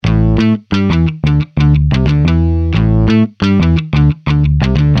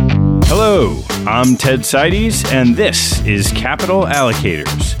Hello, I'm Ted Seides, and this is Capital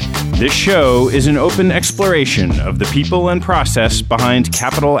Allocators. This show is an open exploration of the people and process behind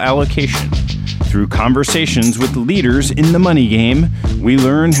capital allocation. Through conversations with leaders in the money game, we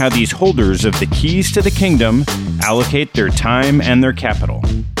learn how these holders of the keys to the kingdom allocate their time and their capital.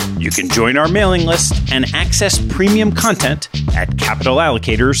 You can join our mailing list and access premium content at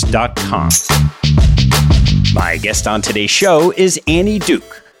capitalallocators.com. My guest on today's show is Annie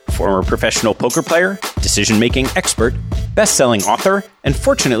Duke, former professional poker player, decision-making expert, best-selling author, and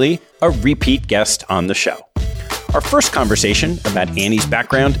fortunately, a repeat guest on the show. Our first conversation about Annie's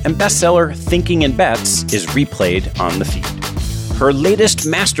background and bestseller Thinking in Bets is replayed on the feed. Her latest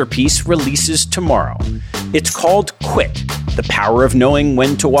masterpiece releases tomorrow. It's called Quit, The Power of Knowing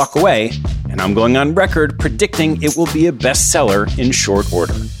When to Walk Away, and I'm going on record predicting it will be a bestseller in short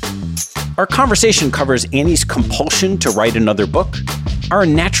order. Our conversation covers Annie's compulsion to write another book, our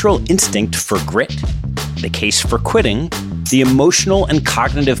natural instinct for grit, the case for quitting, the emotional and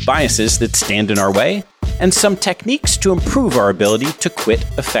cognitive biases that stand in our way, and some techniques to improve our ability to quit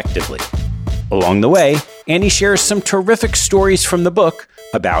effectively. Along the way, Annie shares some terrific stories from the book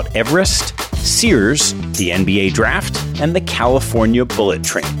about Everest, Sears, the NBA draft, and the California bullet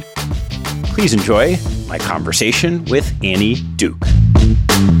train. Please enjoy my conversation with Annie Duke.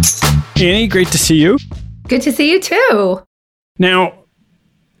 Annie, great to see you. Good to see you too. Now,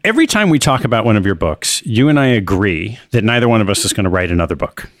 every time we talk about one of your books, you and I agree that neither one of us is going to write another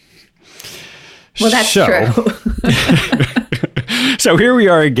book. Well, that's true. So here we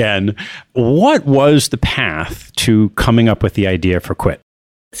are again. What was the path to coming up with the idea for Quit?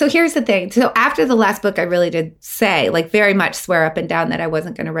 So here's the thing. So after the last book, I really did say, very much swear up and down that I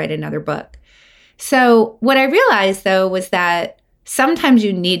wasn't going to write another book. So what I realized, though, was that sometimes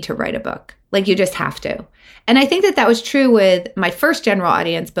you need to write a book. You just have to. And I think that was true with my first general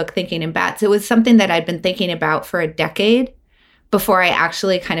audience book, Thinking in Bets. It was something that I'd been thinking about for a decade before I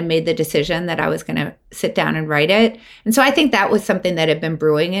actually kind of made the decision that I was going to sit down and write it. And so I think that was something that had been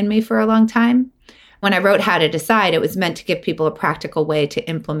brewing in me for a long time. When I wrote How to Decide, it was meant to give people a practical way to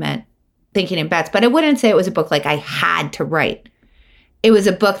implement Thinking in Bets. But I wouldn't say it was a book I had to write. It was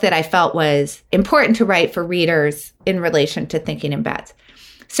a book that I felt was important to write for readers in relation to Thinking in Bets.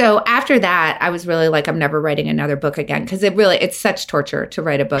 So after that, I was really I'm never writing another book again, because it's such torture to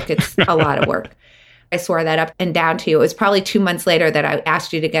write a book. It's a lot of work. I swore that up and down to you. It was probably 2 months later that I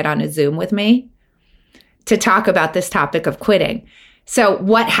asked you to get on a Zoom with me to talk about this topic of quitting. So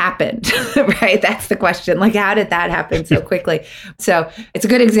what happened, right? That's the question. How did that happen so quickly? So it's a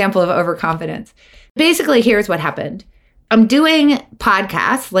good example of overconfidence. Basically, here's what happened. I'm doing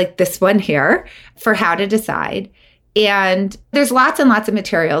podcasts like this one here for How to Decide. And there's lots and lots of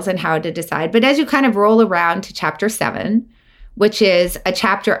materials on How to Decide. But as you kind of roll around to chapter 7, which is a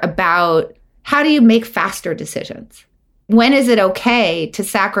chapter about how do you make faster decisions? When is it okay to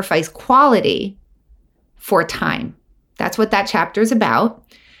sacrifice quality for time? That's what that chapter is about.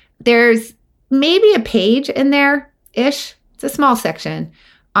 There's maybe a page in there-ish, it's a small section,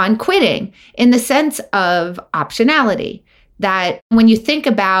 on quitting in the sense of optionality. That when you think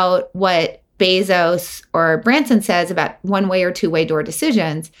about what Bezos or Branson says about one-way or two-way door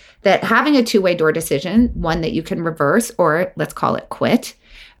decisions, that having a two-way door decision, one that you can reverse, or let's call it quit,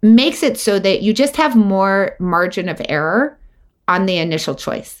 makes it so that you just have more margin of error on the initial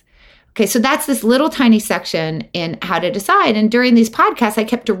choice. Okay, so that's this little tiny section in How to Decide. And during these podcasts, I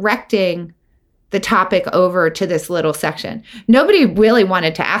kept directing the topic over to this little section. Nobody really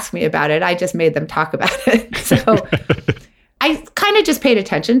wanted to ask me about it. I just made them talk about it. So I kind of just paid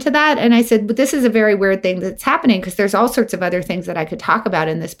attention to that. And I said, but this is a very weird thing that's happening, because there's all sorts of other things that I could talk about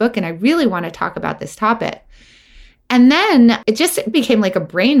in this book. And I really want to talk about this topic. And then it just became like a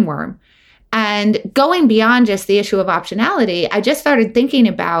brain worm. And going beyond just the issue of optionality, I just started thinking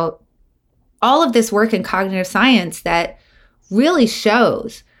about all of this work in cognitive science that really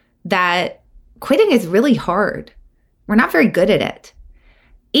shows that quitting is really hard. We're not very good at it.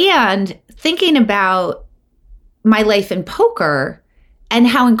 And thinking about my life in poker and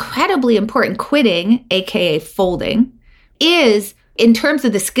how incredibly important quitting, aka folding, is in terms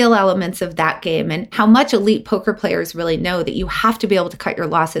of the skill elements of that game, and how much elite poker players really know that you have to be able to cut your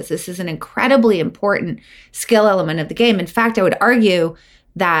losses. This is an incredibly important skill element of the game. In fact, I would argue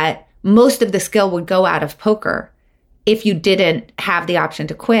that most of the skill would go out of poker if you didn't have the option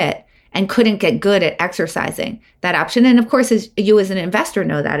to quit and couldn't get good at exercising that option. And of course, as you as an investor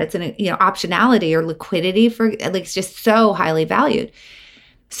know that it's an optionality or liquidity for it's just so highly valued.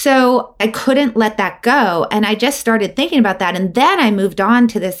 So I couldn't let that go. And I just started thinking about that. And then I moved on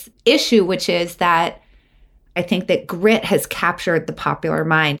to this issue, which is that I think that grit has captured the popular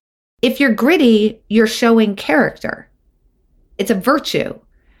mind. If you're gritty, you're showing character. It's a virtue.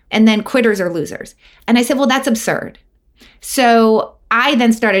 And then quitters are losers. And I said, well, that's absurd. So I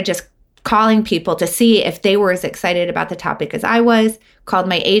then started just calling people to see if they were as excited about the topic as I was. Called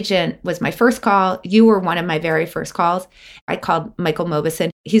my agent, was my first call. You were one of my very first calls. I called Michael Mobison.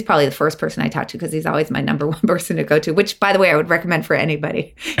 He's probably the first person I talked to because he's always my number one person to go to, which, by the way, I would recommend for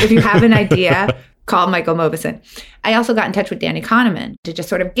anybody. If you have an idea, call Michael Mobison. I also got in touch with Danny Kahneman to just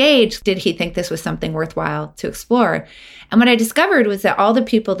sort of gauge, did he think this was something worthwhile to explore? And what I discovered was that all the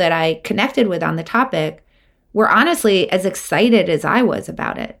people that I connected with on the topic were honestly as excited as I was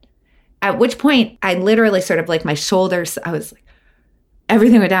about it. At which point, I literally sort of like my shoulders, I was like,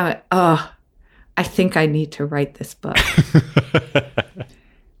 everything went down. Oh, I think I need to write this book.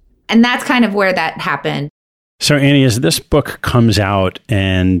 And that's kind of where that happened. So Annie, as this book comes out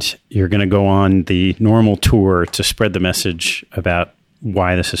and you're going to go on the normal tour to spread the message about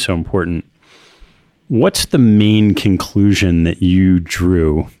why this is so important, what's the main conclusion that you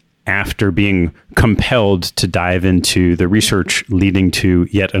drew after being compelled to dive into the research leading to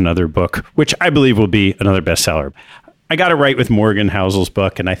yet another book, which I believe will be another bestseller? I got it right with Morgan Housel's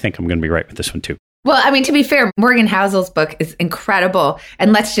book, and I think I'm going to be right with this one too. Well, I mean, to be fair, Morgan Housel's book is incredible.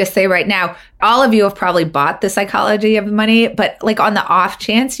 And let's just say right now, all of you have probably bought The Psychology of Money, but like on the off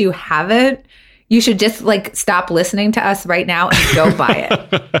chance you haven't, you should just like stop listening to us right now and go buy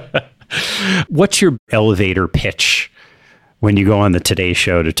it. What's your elevator pitch when you go on the Today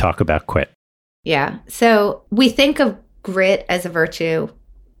Show to talk about quit? Yeah. So we think of grit as a virtue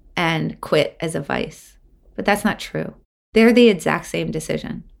and quit as a vice, but that's not true. They're the exact same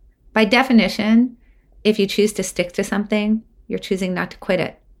decision. By definition, if you choose to stick to something, you're choosing not to quit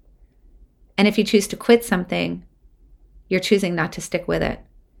it. And if you choose to quit something, you're choosing not to stick with it.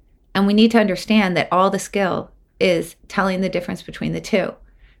 And we need to understand that all the skill is telling the difference between the two,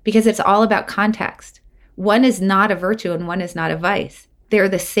 because it's all about context. One is not a virtue and one is not a vice. They're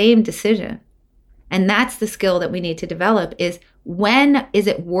the same decision. And that's the skill that we need to develop, is when is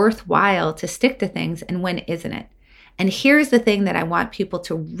it worthwhile to stick to things and when isn't it? And here's the thing that I want people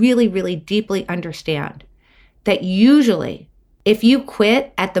to really, really deeply understand, that usually if you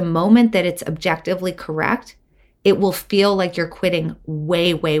quit at the moment that it's objectively correct, it will feel like you're quitting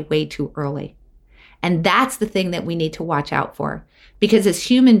way, way, way too early. And that's the thing that we need to watch out for, because as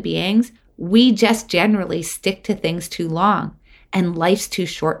human beings, we just generally stick to things too long, and life's too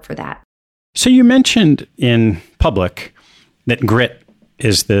short for that. So you mentioned in public that grit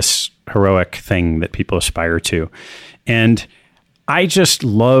is this heroic thing that people aspire to. And I just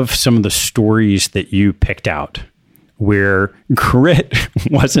love some of the stories that you picked out where grit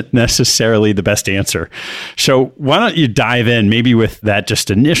wasn't necessarily the best answer. So why don't you dive in maybe with that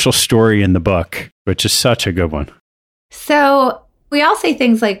just initial story in the book, which is such a good one. So we all say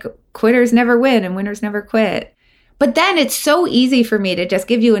things like quitters never win and winners never quit. But then it's so easy for me to just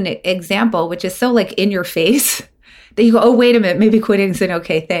give you an example, which is so like in your face, that you go, oh, wait a minute, maybe quitting's an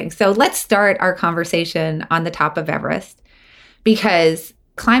okay thing. So let's start our conversation on the top of Everest, because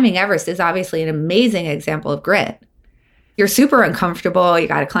climbing Everest is obviously an amazing example of grit. You're super uncomfortable. You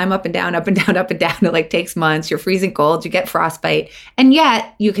got to climb up and down, up and down, up and down. It like takes months. You're freezing cold. You get frostbite. And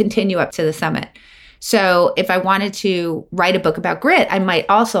yet you continue up to the summit. So if I wanted to write a book about grit, I might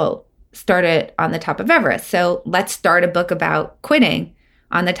also start it on the top of Everest. So let's start a book about quitting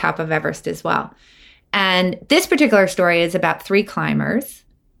on the top of Everest as well. And this particular story is about three climbers,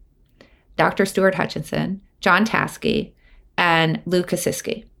 Dr. Stuart Hutchinson, John Taskey, and Lou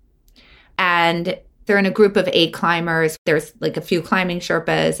Kosiski. And they're in a group of 8 climbers. There's like a few climbing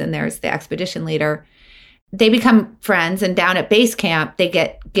Sherpas, and there's the expedition leader. They become friends, and down at base camp, they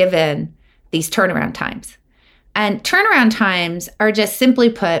get given these turnaround times. And turnaround times are just simply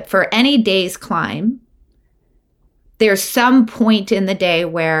put, for any day's climb, there's some point in the day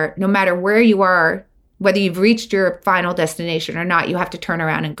where no matter where you are, whether you've reached your final destination or not, you have to turn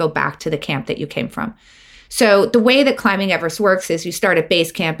around and go back to the camp that you came from. So the way that climbing Everest works is you start at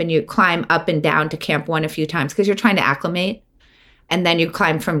base camp and you climb up and down to camp 1 a few times because you're trying to acclimate. And then you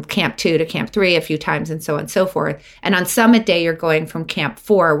climb from camp 2 to camp 3 a few times, and so on and so forth. And on summit day, you're going from camp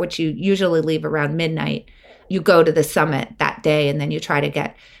 4, which you usually leave around midnight. You go to the summit that day, and then you try to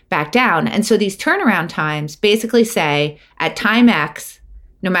get back down. And so these turnaround times basically say at time X,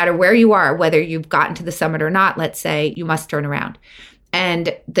 no matter where you are, whether you've gotten to the summit or not, let's say, you must turn around.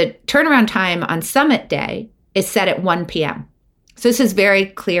 And the turnaround time on summit day is set at 1 p.m. So this is very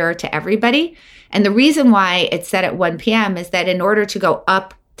clear to everybody. And the reason why it's set at 1 p.m. is that in order to go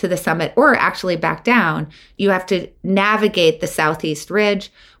up to the summit or actually back down, you have to navigate the southeast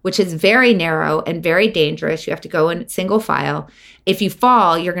ridge, which is very narrow and very dangerous. You have to go in single file. If you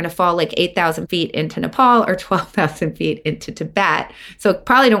fall, you're going to fall like 8,000 feet into Nepal or 12,000 feet into Tibet. So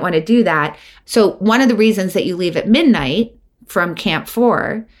probably don't want to do that. So one of the reasons that you leave at midnight from Camp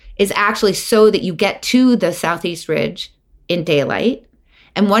 4 is actually so that you get to the southeast ridge in daylight.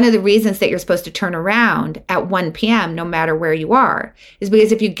 And one of the reasons that you're supposed to turn around at 1 p.m., no matter where you are, is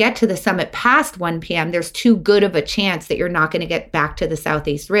because if you get to the summit past 1 p.m., there's too good of a chance that you're not going to get back to the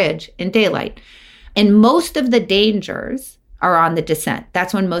southeast ridge in daylight. And most of the dangers are on the descent.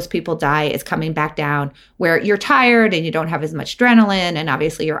 That's when most people die, is coming back down, where you're tired and you don't have as much adrenaline, and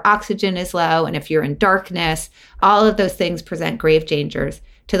obviously your oxygen is low. And if you're in darkness, all of those things present grave dangers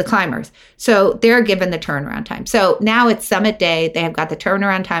to the climbers. So they're given the turnaround time. So now it's summit day. They have got the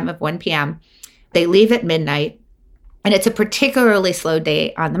turnaround time of 1 p.m. They leave at midnight, and it's a particularly slow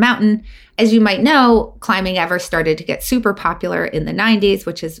day on the mountain. As you might know, climbing Everest started to get super popular in the 90s,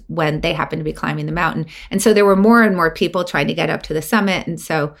 which is when they happened to be climbing the mountain. And so there were more and more people trying to get up to the summit. And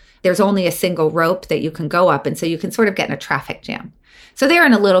so there's only a single rope that you can go up. And so you can sort of get in a traffic jam. So they're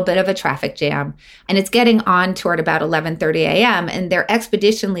in a little bit of a traffic jam, and it's getting on toward about 11:30 a.m. And their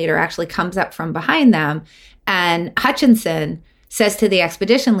expedition leader actually comes up from behind them. And Hutchinson says to the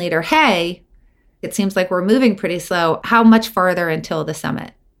expedition leader, "Hey, it seems like we're moving pretty slow. How much farther until the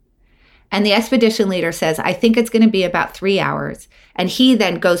summit?" And the expedition leader says, "I think it's going to be about 3 hours." And he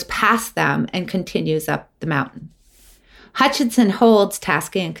then goes past them and continues up the mountain. Hutchinson holds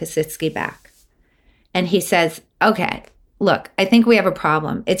Tasky and Kositsky back. And he says, "Okay, look, I think we have a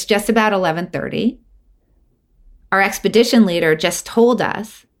problem. It's just about 11:30. Our expedition leader just told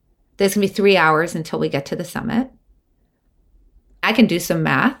us there's going to be 3 hours until we get to the summit. I can do some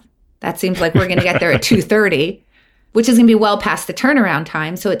math. That seems like we're going to get there at 2:30, which is going to be well past the turnaround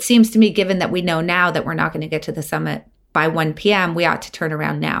time. So it seems to me, given that we know now that we're not going to get to the summit by 1 p.m., we ought to turn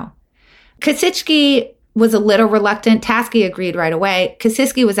around now." Kositsky was a little reluctant. Tasky agreed right away.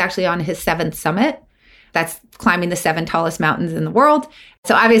 Kositsky was actually on his 7th summit. That's climbing the 7 tallest mountains in the world.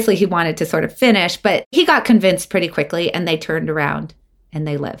 So obviously he wanted to sort of finish, but he got convinced pretty quickly, and they turned around and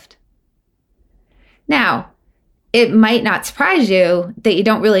they lived. Now, it might not surprise you that you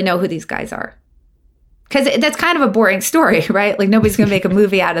don't really know who these guys are, because that's kind of a boring story, right? Like nobody's going to make a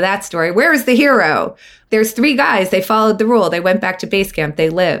movie out of that story. Where's the hero? There's 3 guys. They followed the rule. They went back to base camp. They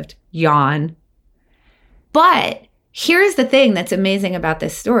lived. Yawn. But here's the thing that's amazing about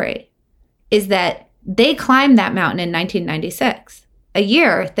this story is that they climbed that mountain in 1996, a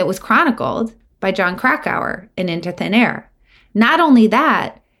year that was chronicled by John Krakauer in Into Thin Air. Not only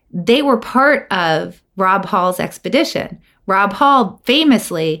that, they were part of Rob Hall's expedition. Rob Hall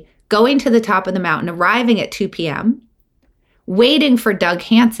famously going to the top of the mountain, arriving at 2 p.m., waiting for Doug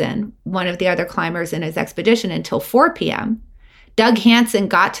Hansen, one of the other climbers in his expedition, until 4 p.m. Doug Hansen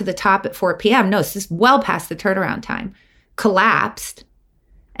got to the top at 4 p.m. No, this is well past the turnaround time, collapsed,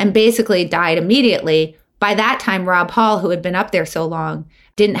 and basically died immediately. By that time, Rob Hall, who had been up there so long,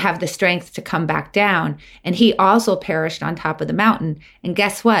 didn't have the strength to come back down. And he also perished on top of the mountain. And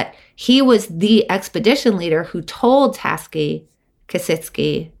guess what? He was the expedition leader who told Tasky,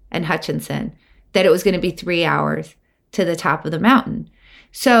 Kositsky, and Hutchinson that it was going to be 3 hours to the top of the mountain.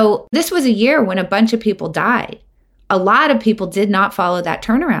 So this was a year when a bunch of people died. A lot of people did not follow that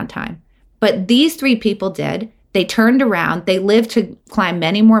turnaround time. But these 3 people did. They turned around. They lived to climb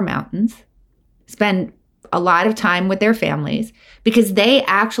many more mountains, spend a lot of time with their families, because they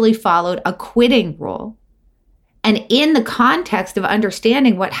actually followed a quitting rule. And in the context of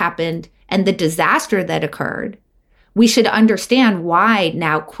understanding what happened and the disaster that occurred, we should understand why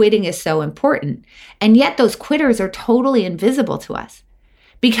now quitting is so important. And yet those quitters are totally invisible to us.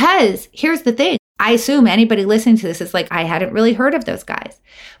 Because here's the thing. I assume anybody listening to this is like, I hadn't really heard of those guys.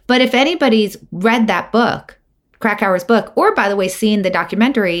 But if anybody's read that book, Krakauer's book, or by the way, seen the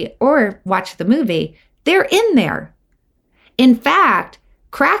documentary or watched the movie, they're in there. In fact,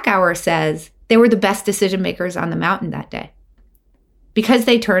 Krakauer says they were the best decision makers on the mountain that day because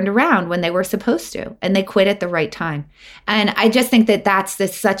they turned around when they were supposed to and they quit at the right time. And I just think that that's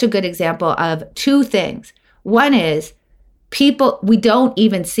such a good example of 2 things. One is people we don't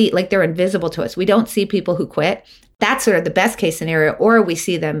even see, like they're invisible to us. We don't see people who quit. That's sort of the best case scenario, or we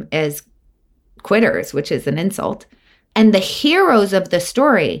see them as quitters, which is an insult. And the heroes of the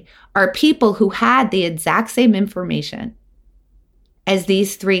story are people who had the exact same information as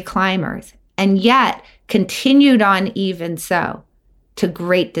these 3 climbers, and yet continued on even so to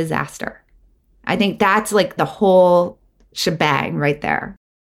great disaster. I think that's like the whole shebang right there.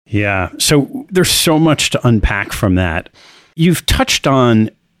 Yeah. So there's so much to unpack from that. You've touched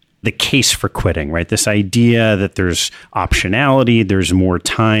on the case for quitting, right? This idea that there's optionality, there's more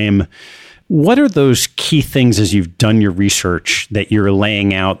time. What are those key things as you've done your research that you're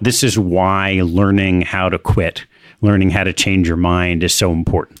laying out? This is why learning how to quit, learning how to change your mind is so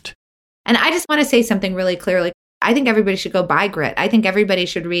important. And I just want to say something really clearly. I think everybody should go buy Grit. I think everybody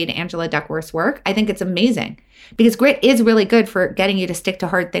should read Angela Duckworth's work. I think it's amazing because Grit is really good for getting you to stick to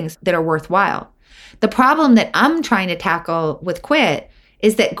hard things that are worthwhile. The problem that I'm trying to tackle with Quit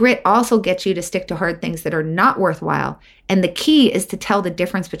is that Grit also gets you to stick to hard things that are not worthwhile. And the key is to tell the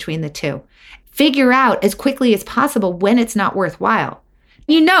difference between the two. Figure out as quickly as possible when it's not worthwhile.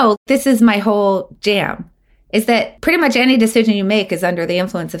 You know, this is my whole jam, is that pretty much any decision you make is under the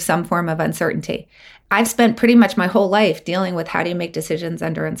influence of some form of uncertainty. I've spent pretty much my whole life dealing with how do you make decisions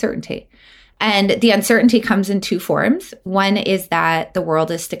under uncertainty. And the uncertainty comes in two forms. One is that the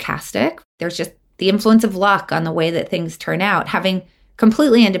world is stochastic. There's just the influence of luck on the way that things turn out. Having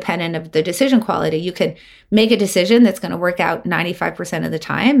completely independent of the decision quality, you can make a decision that's going to work out 95% of the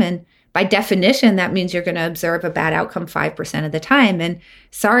time. And by definition, that means you're going to observe a bad outcome 5% of the time. And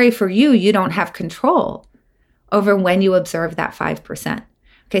sorry for you, you don't have control over when you observe that 5%.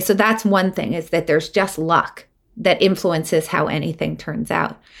 Okay, so that's one thing, is that there's just luck that influences how anything turns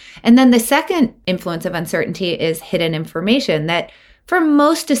out. And then the second influence of uncertainty is hidden information, that for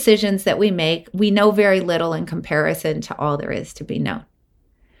most decisions that we make, we know very little in comparison to all there is to be known.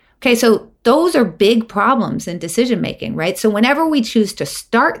 Okay, so those are big problems in decision making, right? So whenever we choose to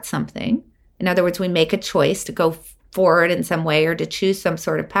start something, in other words, we make a choice to go forward in some way or to choose some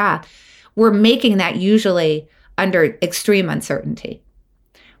sort of path, we're making that usually under extreme uncertainty,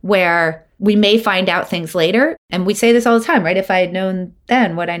 where we may find out things later. And we say this all the time, right? If I had known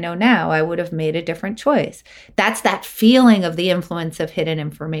then what I know now, I would have made a different choice. That's that feeling of the influence of hidden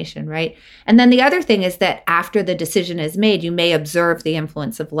information, right? And then the other thing is that after the decision is made, you may observe the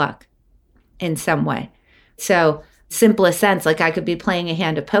influence of luck in some way. So simplest sense, like I could be playing a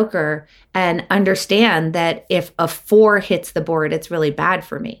hand of poker and understand that if a 4 hits the board, it's really bad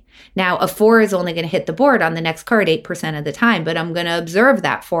for me. Now, a 4 is only going to hit the board on the next card 8% of the time, but I'm going to observe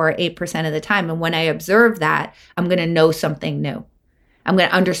that 4 8% of the time. And when I observe that, I'm going to know something new. I'm going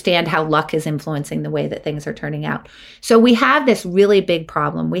to understand how luck is influencing the way that things are turning out. So we have this really big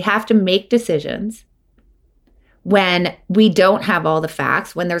problem. We have to make decisions when we don't have all the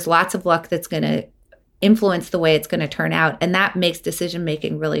facts, when there's lots of luck that's going to influence the way it's going to turn out. And that makes decision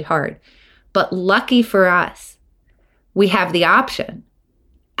making really hard. But lucky for us, we have the option,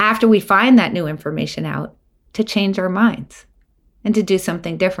 after we find that new information out, to change our minds and to do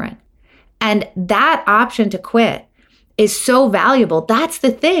something different. And that option to quit is so valuable. That's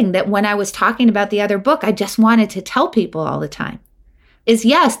the thing that when I was talking about the other book, I just wanted to tell people all the time is,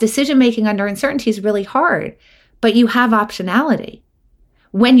 yes, decision making under uncertainty is really hard, but you have optionality.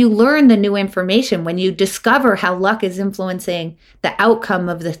 When you learn the new information, when you discover how luck is influencing the outcome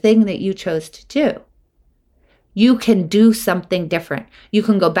of the thing that you chose to do, you can do something different. You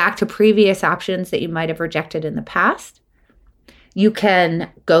can go back to previous options that you might have rejected in the past. You can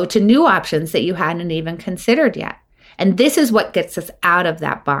go to new options that you hadn't even considered yet. And this is what gets us out of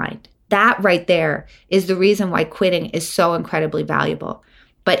that bind. That right there is the reason why quitting is so incredibly valuable.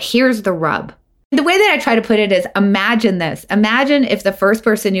 But here's the rub. The way that I try to put it is, imagine this. Imagine if the first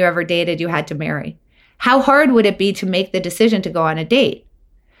person you ever dated you had to marry. How hard would it be to make the decision to go on a date?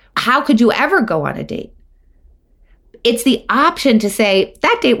 How could you ever go on a date? It's the option to say,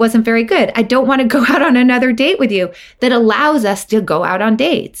 that date wasn't very good. I don't want to go out on another date with you, that allows us to go out on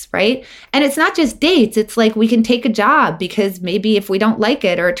dates, right? And it's not just dates. It's like we can take a job because maybe if we don't like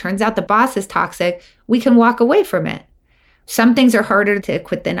it or it turns out the boss is toxic, we can walk away from it. Some things are harder to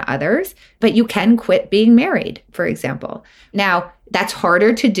quit than others, but you can quit being married, for example. Now, that's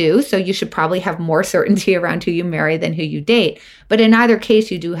harder to do, so you should probably have more certainty around who you marry than who you date. But in either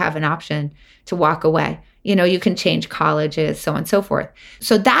case, you do have an option to walk away. You know, you can change colleges, so on and so forth.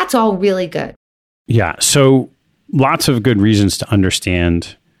 So that's all really good. Yeah. So lots of good reasons to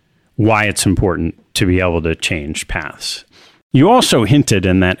understand why it's important to be able to change paths. You also hinted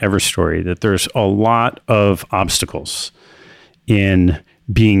in that Ever story that there's a lot of obstacles in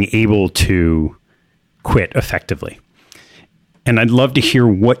being able to quit effectively. And I'd love to hear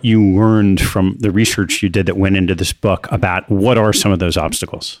what you learned from the research you did that went into this book about what are some of those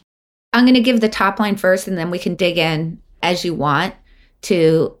obstacles. I'm going to give the top line first, and then we can dig in as you want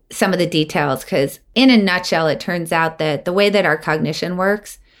to some of the details. Because in a nutshell, it turns out that the way that our cognition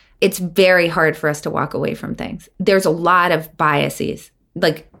works, it's very hard for us to walk away from things. There's a lot of biases,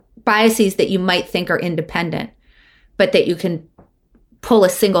 like biases that you might think are independent, but that you can pull a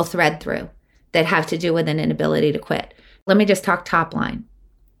single thread through that have to do with an inability to quit. Let me just talk top line.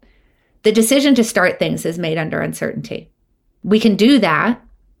 The decision to start things is made under uncertainty. We can do that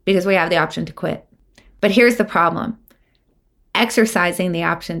because we have the option to quit. But here's the problem. Exercising the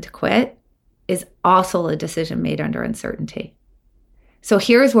option to quit is also a decision made under uncertainty. So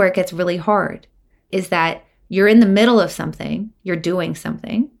here's where it gets really hard, is that you're in the middle of something, you're doing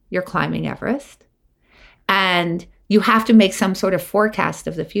something, you're climbing Everest, and you have to make some sort of forecast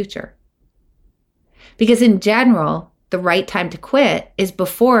of the future. Because in general, the right time to quit is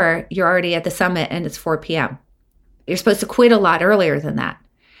before you're already at the summit and it's 4 p.m. You're supposed to quit a lot earlier than that.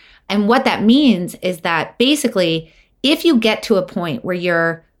 And what that means is that basically, if you get to a point where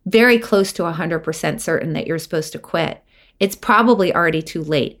you're very close to 100% certain that you're supposed to quit, it's probably already too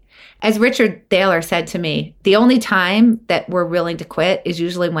late. As Richard Thaler said to me, the only time that we're willing to quit is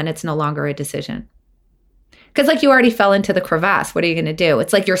usually when it's no longer a decision. Because like you already fell into the crevasse, what are you going to do?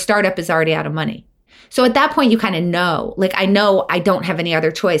 It's like your startup is already out of money. So at that point, you kind of know, like, I know I don't have any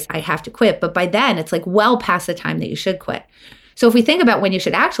other choice. I have to quit. But by then, it's like well past the time that you should quit. So if we think about when you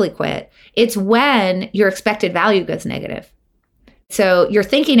should actually quit, it's when your expected value goes negative. So you're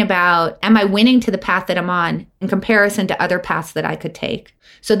thinking about, am I winning to the path that I'm on in comparison to other paths that I could take?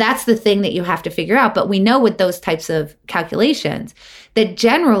 So that's the thing that you have to figure out. But we know with those types of calculations that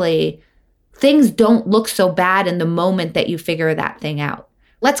generally things don't look so bad in the moment that you figure that thing out.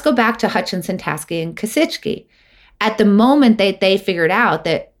 Let's go back to Hutchinson, Tasky, and Kosicki. At the moment that they figured out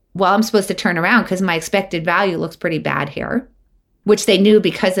that, well, I'm supposed to turn around because my expected value looks pretty bad here, which they knew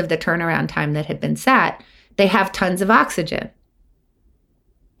because of the turnaround time that had been set, they have tons of oxygen.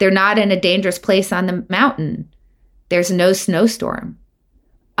 They're not in a dangerous place on the mountain. There's no snowstorm.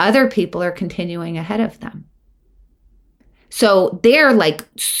 Other people are continuing ahead of them. So they're like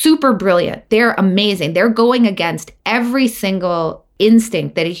super brilliant. They're amazing. They're going against every single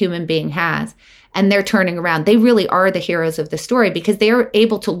instinct that a human being has, and they're turning around. They really are the heroes of the story because they are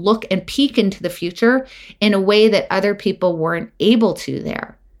able to look and peek into the future in a way that other people weren't able to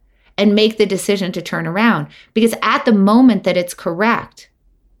there and make the decision to turn around. Because at the moment that it's correct,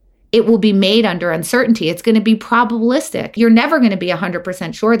 it will be made under uncertainty. It's going to be probabilistic. You're never going to be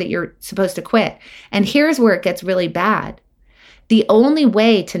 100% sure that you're supposed to quit. And here's where it gets really bad. The only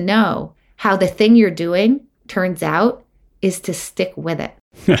way to know how the thing you're doing turns out is to stick with it.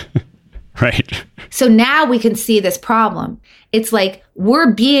 Right. So now we can see this problem. It's like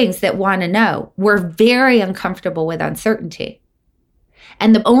we're beings that want to know. We're very uncomfortable with uncertainty.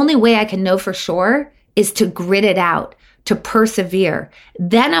 And the only way I can know for sure is to grit it out, to persevere.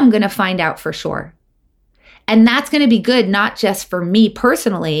 Then I'm going to find out for sure. And that's going to be good, not just for me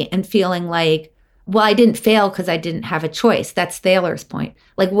personally and feeling like, well, I didn't fail because I didn't have a choice. That's Thaler's point.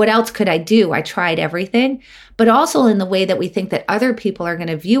 Like, what else could I do? I tried everything, but also in the way that we think that other people are going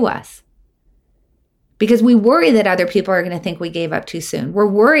to view us. Because we worry that other people are going to think we gave up too soon. We're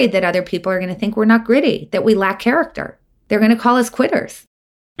worried that other people are going to think we're not gritty, that we lack character. They're going to call us quitters.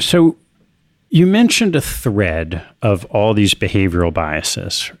 So you mentioned a thread of all these behavioral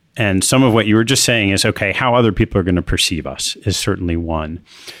biases. And some of what you were just saying is, okay, how other people are going to perceive us is certainly one.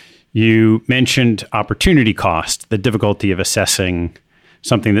 You mentioned opportunity cost, the difficulty of assessing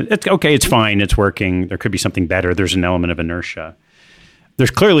something that, it's fine, it's working. There could be something better. There's an element of inertia.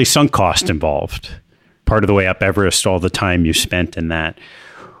 There's clearly sunk cost involved. Part of the way up Everest, all the time you spent in that.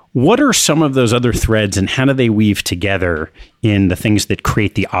 What are some of those other threads and how do they weave together in the things that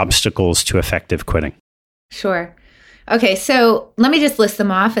create the obstacles to effective quitting? Sure. Okay, so let me just list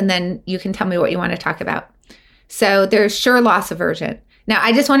them off and then you can tell me what you want to talk about. So there's sure loss aversion. Now,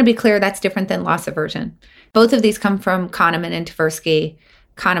 I just want to be clear, that's different than loss aversion. Both of these come from Kahneman and Tversky.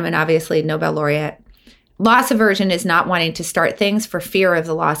 Kahneman, obviously, Nobel laureate. Loss aversion is not wanting to start things for fear of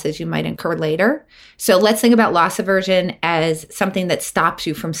the losses you might incur later. So let's think about loss aversion as something that stops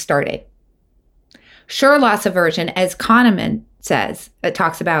you from starting. Sure loss aversion, as Kahneman says,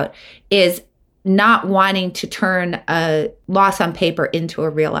 talks about, is not wanting to turn a loss on paper into a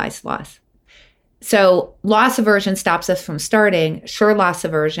realized loss. So loss aversion stops us from starting. Sure loss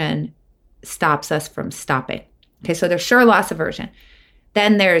aversion stops us from stopping. Okay, so there's sure loss aversion.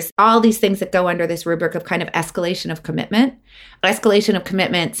 Then there's all these things that go under this rubric of kind of escalation of commitment. Escalation of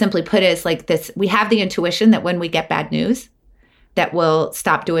commitment, simply put, is like this. We have the intuition that when we get bad news, that we'll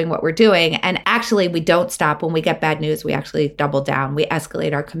stop doing what we're doing. And actually, we don't stop. When we get bad news, we actually double down. We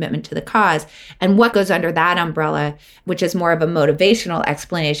escalate our commitment to the cause. And what goes under that umbrella, which is more of a motivational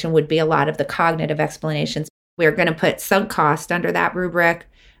explanation, would be a lot of the cognitive explanations. We're going to put sunk cost under that rubric,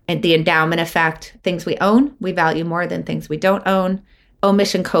 and the endowment effect, things we own, we value more than things we don't own.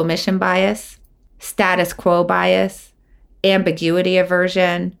 Omission-commission bias, status quo bias, ambiguity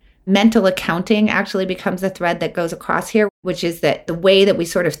aversion, Mental accounting actually becomes a thread that goes across here, which is that the way that we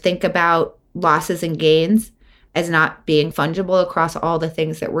sort of think about losses and gains as not being fungible across all the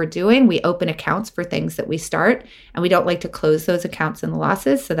things that we're doing. We open accounts for things that we start, and we don't like to close those accounts in the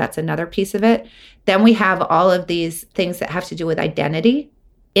losses. So that's another piece of it. Then we have all of these things that have to do with identity,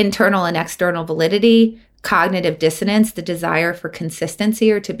 internal and external validity, cognitive dissonance, the desire for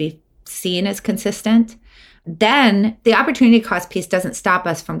consistency or to be seen as consistent. Then the opportunity cost piece doesn't stop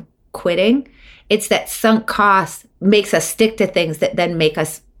us from quitting. It's that sunk cost makes us stick to things that then make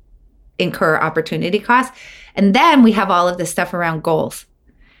us incur opportunity costs. And then we have all of this stuff around goals,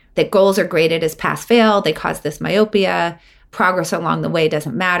 that goals are graded as pass fail. They cause this myopia. Progress along the way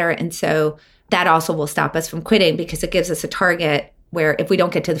doesn't matter. And so that also will stop us from quitting because it gives us a target where if we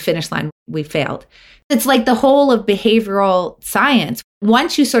don't get to the finish line, we failed. It's like the whole of behavioral science.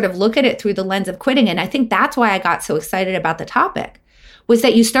 Once you sort of look at it through the lens of quitting, and I think that's why I got so excited about the topic, was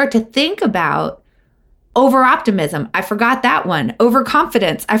that you start to think about over-optimism. I forgot that one.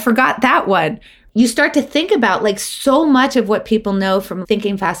 Overconfidence. I forgot that one. You start to think about like so much of what people know from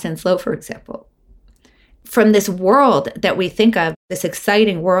Thinking Fast and Slow, for example, from this world that we think of, this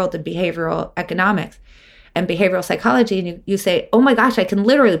exciting world of behavioral economics and behavioral psychology. And you say, oh my gosh, I can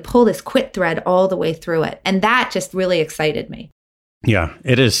literally pull this quit thread all the way through it. And that just really excited me. Yeah,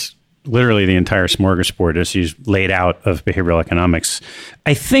 it is literally the entire smorgasbord as you laid out of behavioral economics.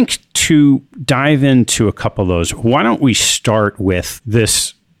 I think to dive into a couple of those, why don't we start with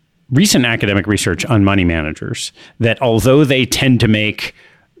this recent academic research on money managers, that although they tend to make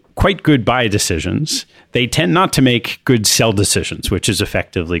quite good buy decisions, they tend not to make good sell decisions, which is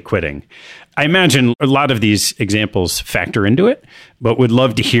effectively quitting. I imagine a lot of these examples factor into it, but would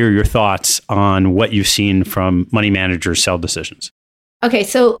love to hear your thoughts on what you've seen from money managers' sell decisions. Okay,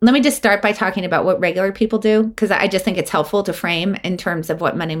 so let me just start by talking about what regular people do, because I just think it's helpful to frame in terms of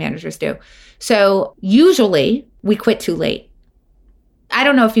what money managers do. So usually we quit too late. I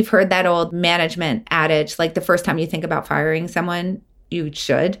don't know if you've heard that old management adage, like the first time you think about firing someone, you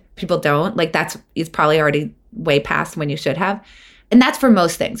should. People don't. Like it's probably already way past when you should have. And that's for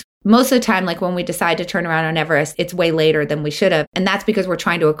most things. Most of the time, like when we decide to turn around on Everest, it's way later than we should have. And that's because we're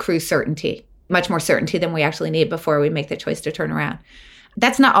trying to accrue certainty, much more certainty than we actually need before we make the choice to turn around.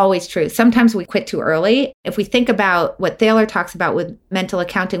 That's not always true. Sometimes we quit too early. If we think about what Thaler talks about with mental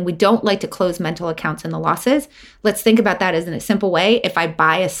accounting, we don't like to close mental accounts in the losses. Let's think about that as in a simple way. If I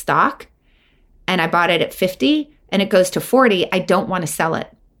buy a stock and I bought it at 50 and it goes to 40, I don't want to sell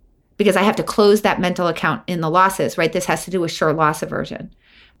it because I have to close that mental account in the losses, right? This has to do with sure loss aversion.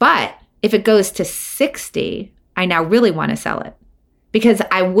 But if it goes to 60, I now really want to sell it because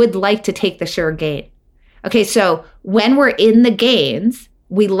I would like to take the sure gain. Okay, so when we're in the gains,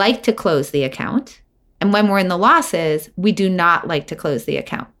 we like to close the account. And when we're in the losses, we do not like to close the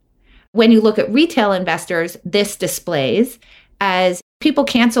account. When you look at retail investors, this displays as people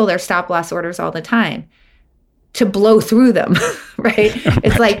cancel their stop loss orders all the time to blow through them, right?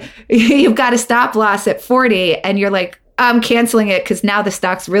 It's like you've got a stop loss at 40 and you're like, I'm canceling it because now the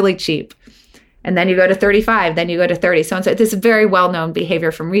stock's really cheap. And then you go to 35, then you go to 30. So this is very well-known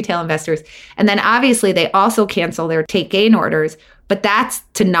behavior from retail investors. And then obviously they also cancel their take gain orders, but that's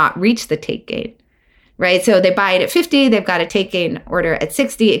to not reach the take gain, right? So they buy it at 50, they've got a take gain order at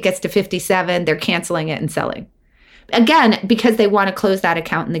 60, it gets to 57, they're canceling it and selling. Again, because they want to close that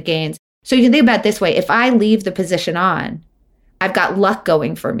account in the gains. So you can think about it this way. If I leave the position on, I've got luck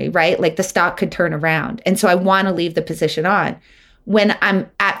going for me, right? Like the stock could turn around. And so I want to leave the position on. When I'm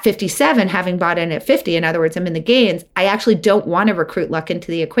at 57, having bought in at 50, in other words, I'm in the gains, I actually don't want to recruit luck into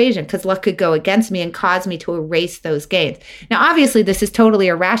the equation because luck could go against me and cause me to erase those gains. Now, obviously, this is totally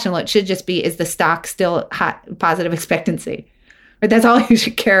irrational. It should just be, is the stock still hot, positive expectancy? But that's all you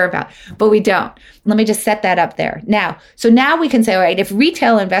should care about. But we don't. Let me just set that up there. Now we can say, all right, if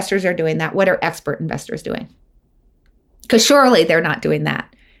retail investors are doing that, what are expert investors doing? Because surely they're not doing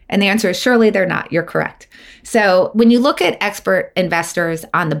that. And the answer is surely they're not. You're correct. So when you look at expert investors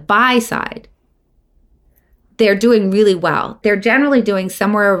on the buy side, they're doing really well. They're generally doing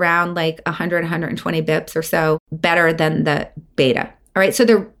somewhere around like 100, 120 bips or so better than the beta. All right. So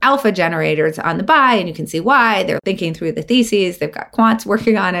they're alpha generators on the buy, and you can see why. They're thinking through the theses. They've got quants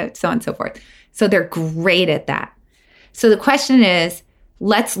working on it, so on and so forth. So they're great at that. So the question is,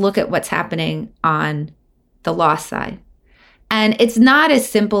 let's look at what's happening on the loss side. And it's not as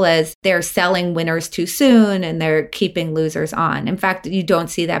simple as they're selling winners too soon and they're keeping losers on. In fact, you don't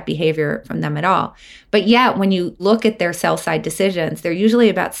see that behavior from them at all. But yet, when you look at their sell side decisions, they're usually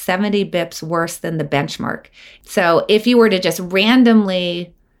about 70 bips worse than the benchmark. So if you were to just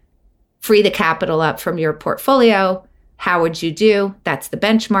randomly free the capital up from your portfolio, How would you do? That's the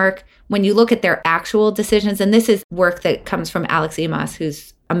benchmark. When you look at their actual decisions, and this is work that comes from Alex Emos,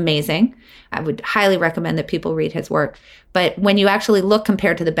 who's amazing. I would highly recommend that people read his work. But when you actually look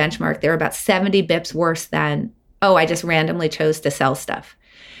compared to the benchmark, they're about 70 bips worse than, oh, I just randomly chose to sell stuff.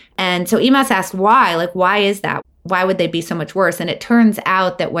 And so Emos asked why, like, why is that? Why would they be so much worse? And it turns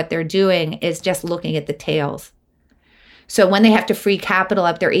out that what they're doing is just looking at the tails. So when they have to free capital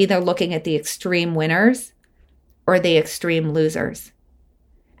up, they're either looking at the extreme winners or the extreme losers.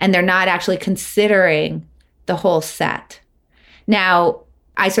 And they're not actually considering the whole set. Now,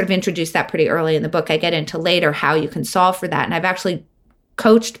 I sort of introduced that pretty early in the book. I get into later how you can solve for that. And I've actually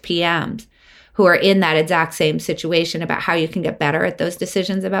coached PMs who are in that exact same situation about how you can get better at those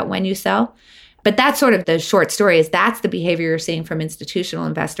decisions about when you sell. But that's sort of the short story, is that's the behavior you're seeing from institutional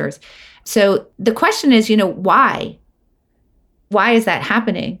investors. So the question is, why? Why is that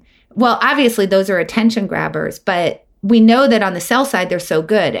happening? Well, obviously, those are attention grabbers, but we know that on the sell side, they're so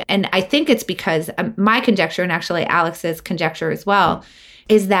good. And I think it's because my conjecture, and actually Alex's conjecture as well,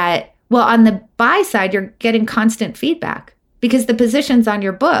 is that, well, on the buy side, you're getting constant feedback because the position's on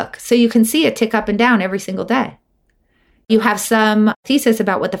your book. So you can see it tick up and down every single day. You have some thesis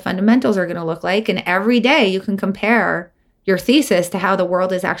about what the fundamentals are going to look like. And every day you can compare your thesis to how the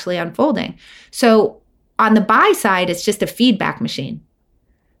world is actually unfolding. So on the buy side, it's just a feedback machine,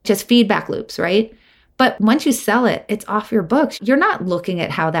 just feedback loops, right? But once you sell it, it's off your books. You're not looking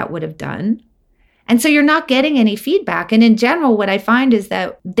at how that would have done. And so you're not getting any feedback. And in general, what I find is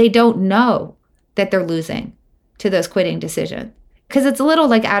that they don't know that they're losing to those quitting decisions because it's a little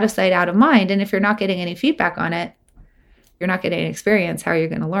like out of sight, out of mind. And if you're not getting any feedback on it, you're not getting experience. How are you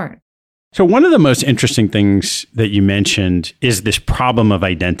going to learn? So one of the most interesting things that you mentioned is this problem of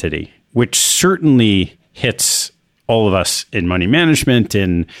identity, which certainly hits all of us in money management.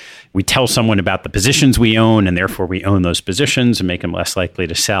 And we tell someone about the positions we own, and therefore we own those positions and make them less likely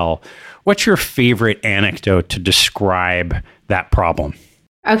to sell. What's your favorite anecdote to describe that problem?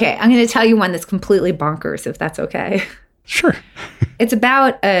 Okay, I'm going to tell you one that's completely bonkers, if that's okay. Sure. It's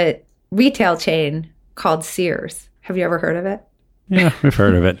about a retail chain called Sears. Have you ever heard of it? Yeah, we've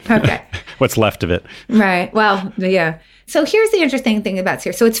heard of it. Okay. What's left of it. Right. Well, yeah. So here's the interesting thing about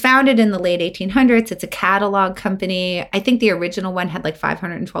Sears. So it's founded in the late 1800s. It's a catalog company. I think the original one had like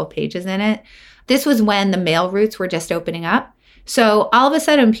 512 pages in it. This was when the mail routes were just opening up. So all of a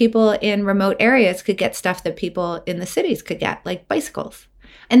sudden, people in remote areas could get stuff that people in the cities could get, like bicycles.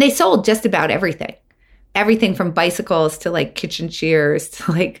 And they sold just about everything. Everything from bicycles to like kitchen shears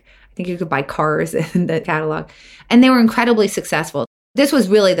to like, I think you could buy cars in the catalog. And they were incredibly successful. This was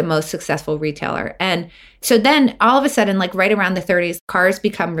really the most successful retailer. And so then all of a sudden, like right around the 30s, cars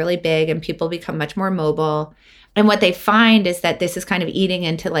become really big and people become much more mobile. And what they find is that this is kind of eating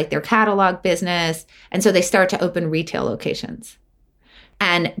into like their catalog business. And so they start to open retail locations.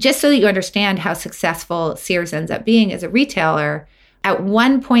 And just so that you understand how successful Sears ends up being as a retailer, at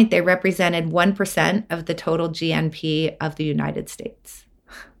one point they represented 1% of the total GNP of the United States.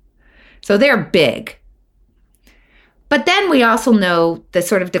 So they're big. But then we also know the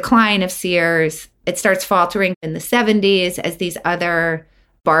sort of decline of Sears. It starts faltering in the 70s as these other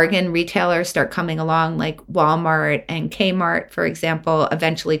bargain retailers start coming along, like Walmart and Kmart, for example,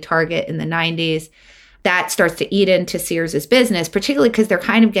 eventually Target in the 90s. That starts to eat into Sears's business, particularly because they're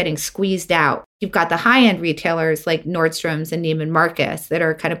kind of getting squeezed out. You've got the high-end retailers like Nordstrom's and Neiman Marcus that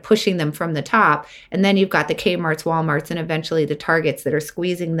are kind of pushing them from the top. And then you've got the Kmart's, Walmart's, and eventually the Targets that are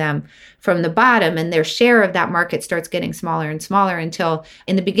squeezing them from the bottom. And their share of that market starts getting smaller and smaller until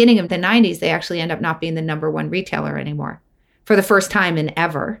in the beginning of the 90s, they actually end up not being the number one retailer anymore for the first time in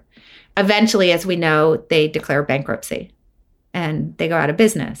ever. Eventually, as we know, they declare bankruptcy and they go out of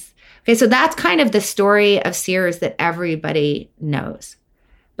business. Okay, so that's kind of the story of Sears that everybody knows.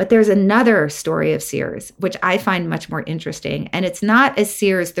 But there's another story of Sears, which I find much more interesting. And it's not as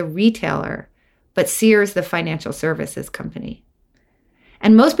Sears the retailer, but Sears the financial services company.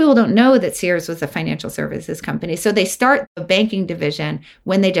 And most people don't know that Sears was a financial services company. So they start a banking division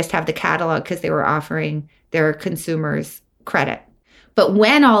when they just have the catalog because they were offering their consumers credit. But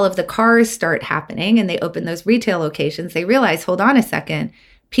when all of the cars start happening and they open those retail locations, they realize, hold on a second,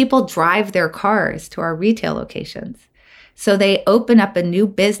 people drive their cars to our retail locations. So they open up a new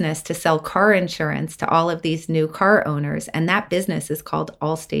business to sell car insurance to all of these new car owners. And that business is called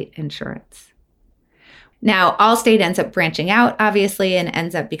Allstate Insurance. Now, Allstate ends up branching out, obviously, and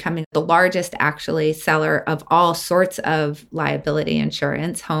ends up becoming the largest, actually, seller of all sorts of liability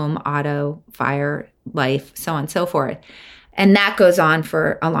insurance, home, auto, fire, life, so on and so forth. And that goes on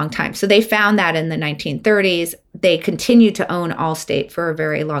for a long time. So they found that in the 1930s. They continued to own Allstate for a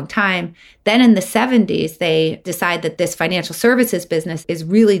very long time. Then in the 70s, they decide that this financial services business is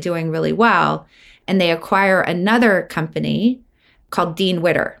really doing really well. And they acquire another company called Dean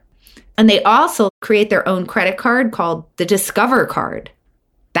Witter. And they also create their own credit card called the Discover Card.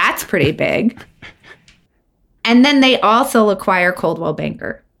 That's pretty big. And then they also acquire Coldwell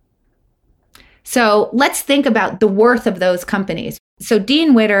Banker. So let's think about the worth of those companies. So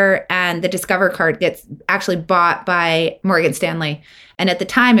Dean Witter and the Discover Card gets actually bought by Morgan Stanley. And at the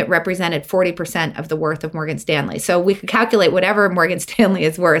time, it represented 40% of the worth of Morgan Stanley. So we could calculate whatever Morgan Stanley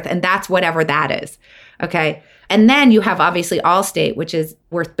is worth, and that's whatever that is. Okay. And then you have obviously Allstate, which is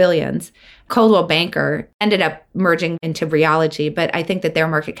worth billions. Coldwell Banker ended up merging into Realogy, but I think that their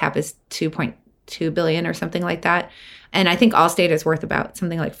market cap is 2.2 billion or something like that. And I think Allstate is worth about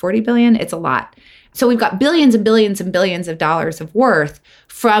something like 40 billion. It's a lot. So we've got billions and billions and billions of dollars of worth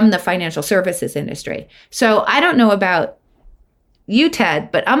from the financial services industry. So I don't know about you,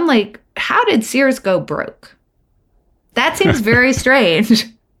 Ted, but I'm like, how did Sears go broke? That seems very strange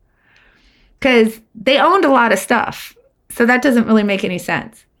because they owned a lot of stuff. So that doesn't really make any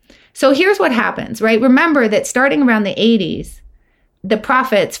sense. So here's what happens, right? Remember that starting around the 80s, the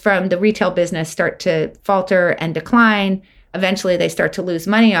profits from the retail business start to falter and decline. Eventually, they start to lose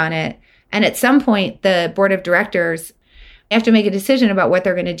money on it. And at some point, the board of directors have to make a decision about what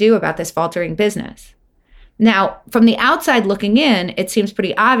they're going to do about this faltering business. Now, from the outside looking in, it seems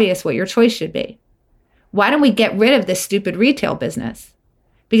pretty obvious what your choice should be. Why don't we get rid of this stupid retail business?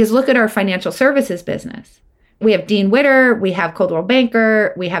 Because look at our financial services business. We have Dean Witter, we have Coldwell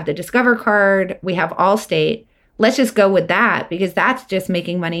Banker, we have the Discover Card, we have Allstate. Let's just go with that because that's just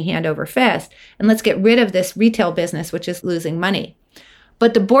making money hand over fist. And let's get rid of this retail business, which is losing money.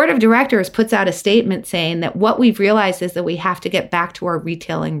 But the board of directors puts out a statement saying that what we've realized is that we have to get back to our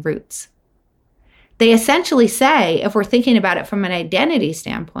retailing roots. They essentially say, if we're thinking about it from an identity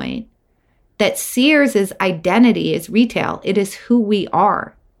standpoint, that Sears' identity is retail. It is who we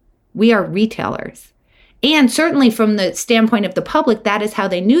are. We are retailers. And certainly from the standpoint of the public, that is how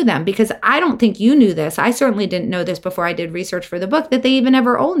they knew them. Because I don't think you knew this. I certainly didn't know this before I did research for the book, that they even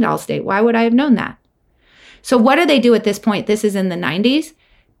ever owned Allstate. Why would I have known that? So what do they do at this point? This is in the 90s.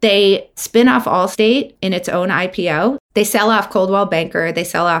 They spin off Allstate in its own IPO. They sell off Coldwell Banker. They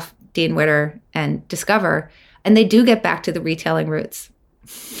sell off Dean Witter and Discover. And they do get back to the retailing roots,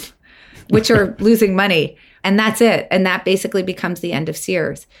 which are losing money. And that's it. And that basically becomes the end of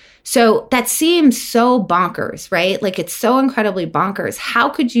Sears. So that seems so bonkers, right? Like it's so incredibly bonkers. How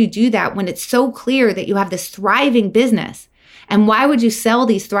could you do that when it's so clear that you have this thriving business? And why would you sell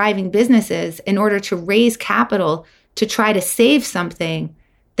these thriving businesses in order to raise capital to try to save something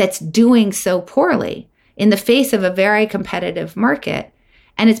that's doing so poorly in the face of a very competitive market?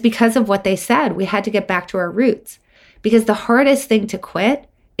 And it's because of what they said. We had to get back to our roots because the hardest thing to quit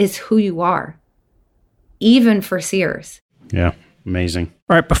is who you are, even for Sears. Yeah. Amazing.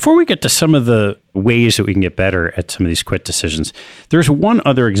 All right. Before we get to some of the ways that we can get better at some of these quit decisions, there's one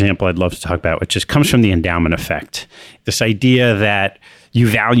other example I'd love to talk about, which just comes from the endowment effect. This idea that you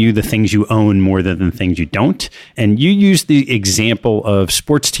value the things you own more than the things you don't. And you use the example of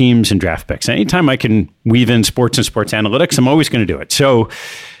sports teams and draft picks. Anytime I can weave in sports and sports analytics, I'm always going to do it. So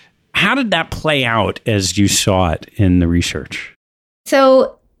how did that play out as you saw it in the research?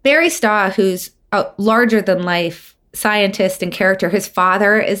 So Barry Staw, who's a larger than life scientist and character. His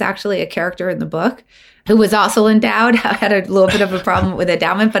father is actually a character in the book who was also endowed. I had a little bit of a problem with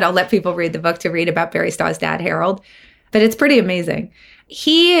endowment, but I'll let people read the book to read about Barry Staw's dad, Harold. But it's pretty amazing.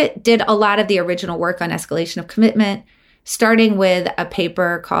 He did a lot of the original work on escalation of commitment, starting with a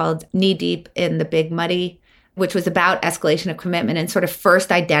paper called Knee Deep in the Big Muddy, which was about escalation of commitment and sort of first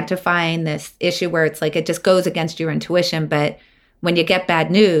identifying this issue where it's like it just goes against your intuition. But when you get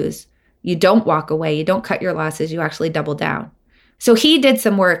bad news, you don't walk away. You don't cut your losses. You actually double down. So he did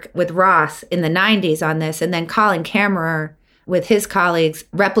some work with Ross in the 90s on this. And then Colin Kammerer with his colleagues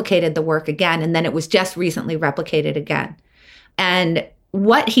replicated the work again. And then it was just recently replicated again. And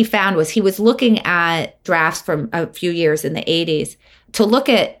what he found was he was looking at drafts from a few years in the 80s to look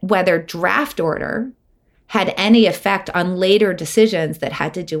at whether draft order had any effect on later decisions that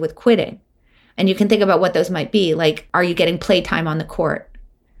had to do with quitting. And you can think about what those might be. Like, are you getting playtime on the court?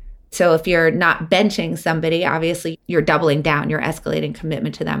 So if you're not benching somebody, obviously you're doubling down, you're escalating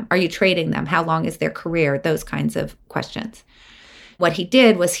commitment to them. Are you trading them? How long is their career? Those kinds of questions. What he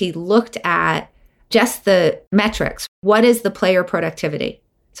did was he looked at just the metrics. What is the player productivity?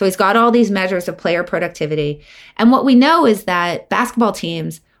 So he's got all these measures of player productivity. And what we know is that basketball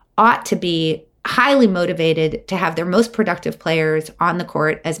teams ought to be highly motivated to have their most productive players on the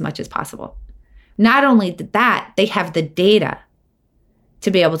court as much as possible. Not only that, they have the data to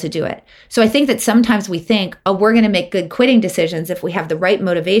be able to do it. So I think that sometimes we think, oh, we're going to make good quitting decisions if we have the right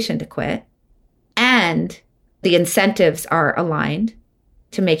motivation to quit and the incentives are aligned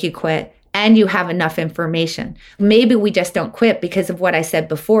to make you quit and you have enough information. Maybe we just don't quit because of what I said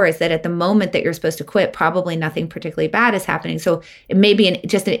before, is that at the moment that you're supposed to quit, probably nothing particularly bad is happening. So it may be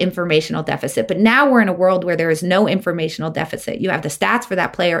just an informational deficit. But now we're in a world where there is no informational deficit. You have the stats for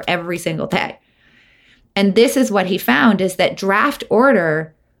that player every single day. And this is what he found, is that draft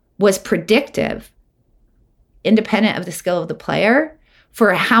order was predictive, independent of the skill of the player,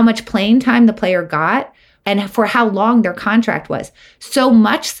 for how much playing time the player got and for how long their contract was. So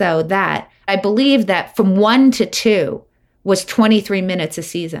much so that I believe that from 1 to 2 was 23 minutes a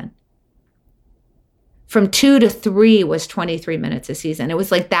season. From 2 to 3 was 23 minutes a season. It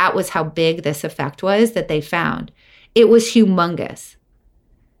was like that was how big this effect was that they found. It was humongous.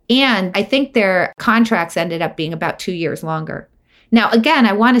 And I think their contracts ended up being about 2 years longer. Now, again,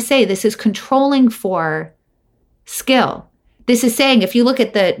 I want to say this is controlling for skill. This is saying if you look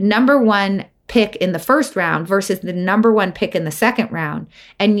at the number 1 pick in the first round versus the number 1 pick in the second round,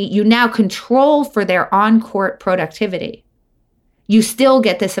 and you now control for their on-court productivity, you still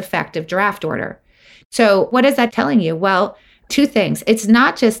get this effect of draft order. So what is that telling you? Well, 2 things. It's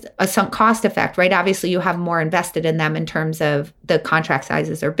not just a sunk cost effect, right? Obviously, you have more invested in them in terms of the contract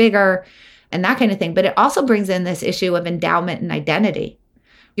sizes are bigger and that kind of thing. But it also brings in this issue of endowment and identity.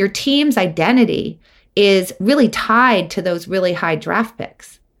 Your team's identity is really tied to those really high draft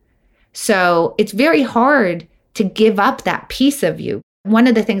picks. So it's very hard to give up that piece of you. One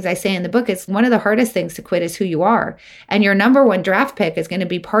of the things I say in the book is one of the hardest things to quit is who you are. And your number 1 draft pick is going to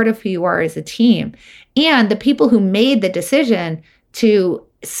be part of who you are as a team. And the people who made the decision to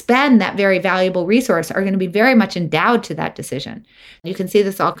spend that very valuable resource are going to be very much endowed to that decision. You can see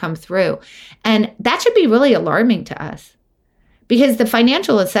this all come through. And that should be really alarming to us because the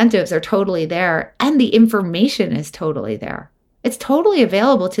financial incentives are totally there and the information is totally there. It's totally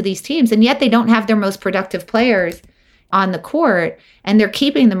available to these teams, and yet they don't have their most productive players on the court, and they're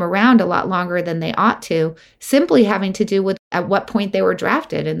keeping them around a lot longer than they ought to, simply having to do with at what point they were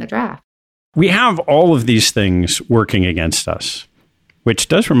drafted in the draft. We have all of these things working against us, which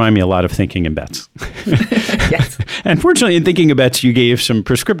does remind me a lot of Thinking in Bets. Yes. And fortunately, in Thinking in Bets, you gave some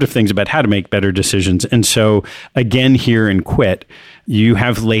prescriptive things about how to make better decisions. And so again, here in Quit, you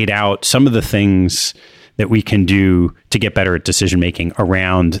have laid out some of the things that we can do to get better at decision making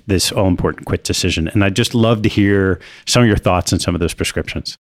around this all-important quit decision. And I'd just love to hear some of your thoughts on some of those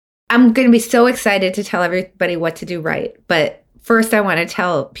prescriptions. I'm going to be so excited to tell everybody what to do right. But first, I want to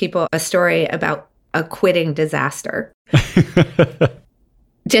tell people a story about a quitting disaster.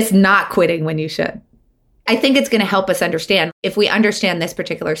 Just not quitting when you should. I think it's going to help us understand. If we understand this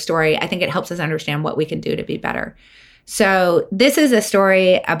particular story, I think it helps us understand what we can do to be better. So this is a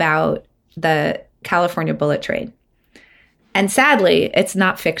story about the California bullet train. And sadly, it's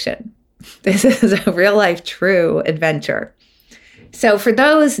not fiction. This is a real life, true adventure. So for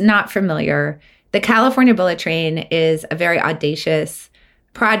those not familiar, the California bullet train is a very audacious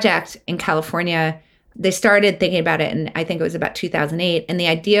project in California. They started thinking about it in, I think it was about 2008. And the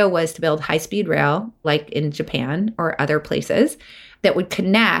idea was to build high-speed rail, like in Japan or other places, that would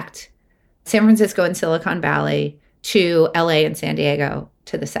connect San Francisco and Silicon Valley to LA and San Diego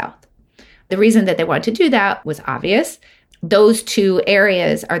to the south. The reason that they wanted to do that was obvious. Those 2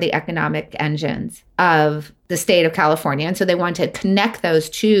 areas are the economic engines of the state of California. And so they wanted to connect those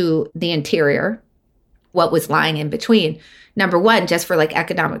to the interior, what was lying in between. Number 1, just for like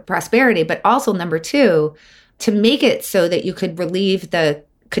economic prosperity, but also number 2, to make it so that you could relieve the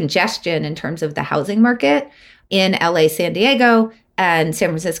congestion in terms of the housing market in LA, San Diego, and San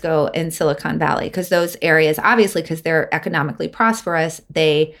Francisco and Silicon Valley. Because those areas, obviously, because they're economically prosperous,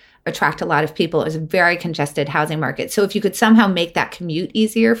 they attract a lot of people. It was a very congested housing market. So if you could somehow make that commute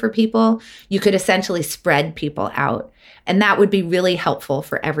easier for people, you could essentially spread people out. And that would be really helpful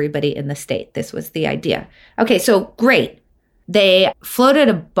for everybody in the state. This was the idea. Okay, so great. They floated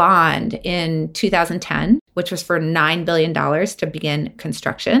a bond in 2010, which was for $9 billion to begin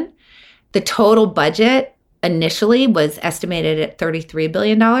construction. The total budget initially was estimated at $33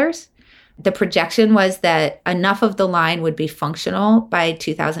 billion. The projection was that enough of the line would be functional by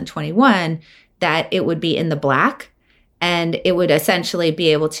 2021 that it would be in the black and it would essentially be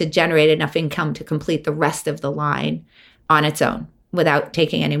able to generate enough income to complete the rest of the line on its own without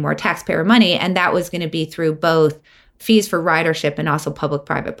taking any more taxpayer money. And that was going to be through both fees for ridership and also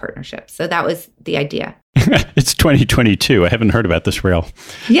public-private partnerships. So that was the idea. It's 2022. I haven't heard about this rail.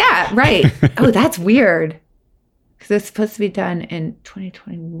 Yeah, right. Oh, that's weird. Because it's supposed to be done in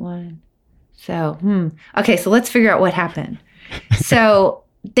 2021. So, Okay, so let's figure out what happened. So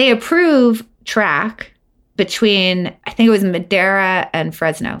they approve track between, I think it was Madera and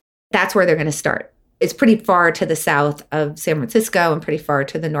Fresno. That's where they're going to start. It's pretty far to the south of San Francisco and pretty far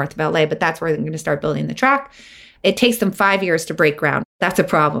to the north of LA, but that's where they're going to start building the track. It takes them 5 years to break ground. That's a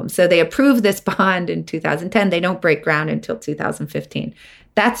problem. So they approve this bond in 2010. They don't break ground until 2015.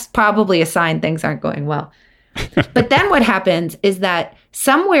 That's probably a sign things aren't going well. But then what happens is that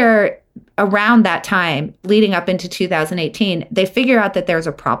somewhere around that time, leading up into 2018, they figure out that there's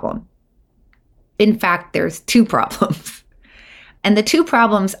a problem. In fact, there's two problems. And the two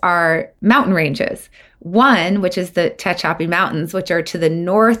problems are mountain ranges. One, which is the Tehachapi Mountains, which are to the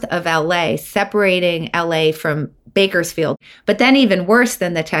north of LA, separating LA from Bakersfield. But then even worse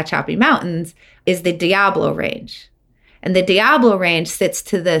than the Tehachapi Mountains is the Diablo Range. And the Diablo Range sits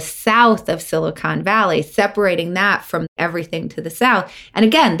to the south of Silicon Valley, separating that from everything to the south. And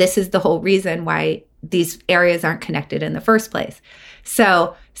again, this is the whole reason why these areas aren't connected in the first place.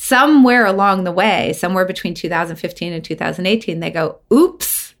 So somewhere along the way, somewhere between 2015 and 2018, they go,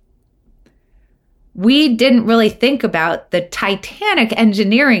 oops, we didn't really think about the titanic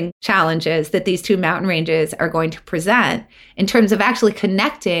engineering challenges that these two mountain ranges are going to present in terms of actually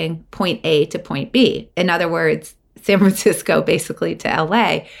connecting point A to point B. In other words, San Francisco basically to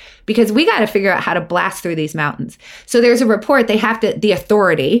LA, because we got to figure out how to blast through these mountains. So there's a report, the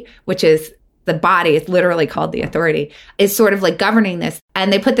authority, which is the body, it's literally called the authority, is sort of like governing this.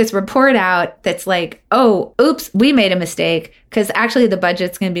 And they put this report out that's like, oh, oops, we made a mistake, because actually the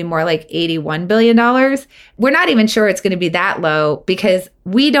budget's going to be more like $81 billion. We're not even sure it's going to be that low, because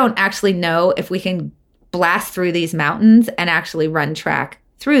we don't actually know if we can blast through these mountains and actually run track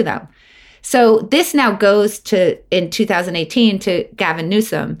through them. So this now goes to, in 2018, to Gavin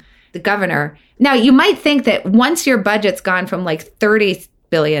Newsom, the governor. Now, you might think that once your budget's gone from like 30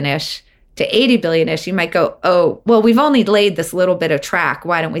 billion-ish to 80 billion-ish, you might go, oh, well, we've only laid this little bit of track.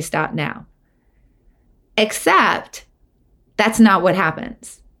 Why don't we stop now? Except that's not what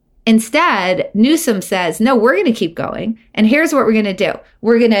happens. Instead, Newsom says, no, we're going to keep going. And here's what we're going to do.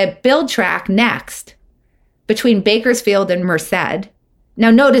 We're going to build track next between Bakersfield and Merced. Now,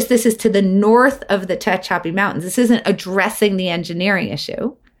 notice this is to the north of the Tehachapi Mountains. This isn't addressing the engineering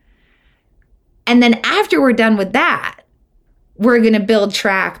issue. And then after we're done with that, we're going to build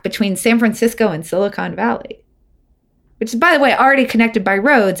track between San Francisco and Silicon Valley, which is, by the way, already connected by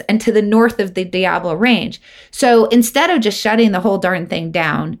roads, and to the north of the Diablo Range. So instead of just shutting the whole darn thing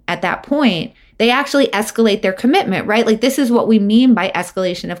down at that point, they actually escalate their commitment, right? Like, this is what we mean by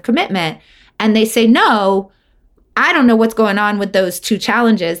escalation of commitment. And they say, no, I don't know what's going on with those two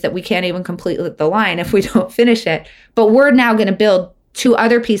challenges that we can't even complete the line if we don't finish it. But we're now going to build two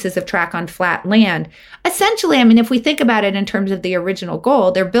other pieces of track on flat land. Essentially, I mean, if we think about it in terms of the original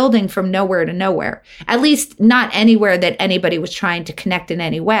goal, they're building from nowhere to nowhere, at least not anywhere that anybody was trying to connect in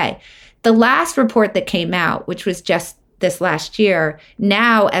any way. The last report that came out, which was just this last year,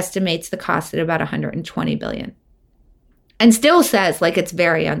 now estimates the cost at about $120 billion, and still says like it's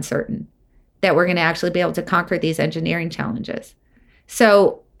very uncertain that we're going to actually be able to conquer these engineering challenges.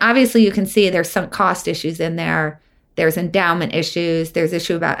 So obviously you can see there's some cost issues in there. There's endowment issues. There's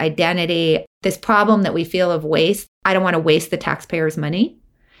issue about identity. This problem that we feel of waste. I don't want to waste the taxpayers' money.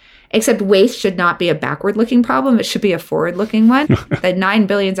 Except waste should not be a backward-looking problem. It should be a forward-looking one. The $9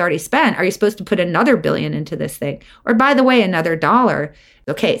 billion is already spent. Are you supposed to put another billion into this thing? Or, by the way, another $1?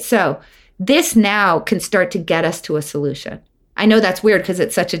 Okay, so this now can start to get us to a solution. I know that's weird because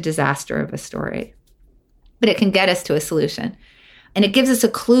it's such a disaster of a story. But it can get us to a solution. And it gives us a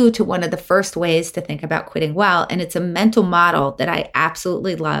clue to one of the first ways to think about quitting well. And it's a mental model that I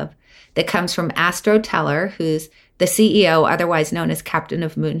absolutely love that comes from Astro Teller, who's the CEO, otherwise known as Captain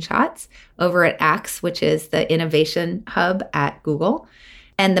of Moonshots, over at X, which is the innovation hub at Google.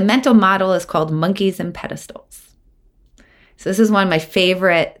 And the mental model is called Monkeys and Pedestals. So this is one of my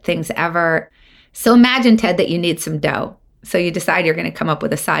favorite things ever. So imagine, Ted, that you need some dough. So you decide you're going to come up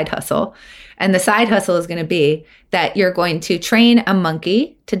with a side hustle. And the side hustle is going to be that you're going to train a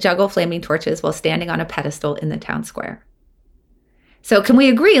monkey to juggle flaming torches while standing on a pedestal in the town square. So can we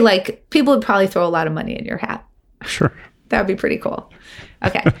agree, like, people would probably throw a lot of money in your hat? Sure. That would be pretty cool.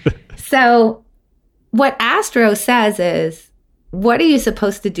 Okay. So what Astro says is, what are you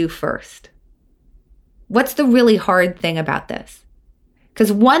supposed to do first? What's the really hard thing about this?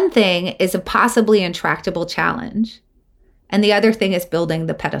 Because one thing is a possibly intractable challenge, and the other thing is building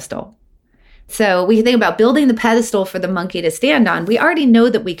the pedestal. So we think about building the pedestal for the monkey to stand on. We already know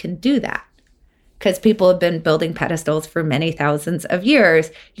that we can do that. because people have been building pedestals for many thousands of years.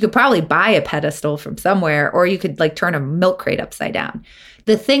 You could probably buy a pedestal from somewhere, or you could like turn a milk crate upside down.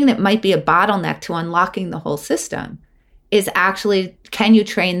 The thing that might be a bottleneck to unlocking the whole system is actually, can you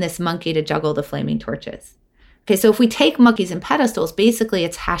train this monkey to juggle the flaming torches? Okay, so if we take monkeys and pedestals, basically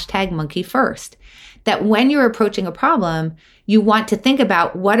it's hashtag monkey first. That when you're approaching a problem, you want to think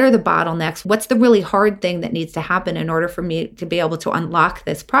about what are the bottlenecks, what's the really hard thing that needs to happen in order for me to be able to unlock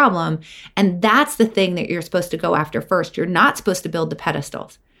this problem. And that's the thing that you're supposed to go after first. You're not supposed to build the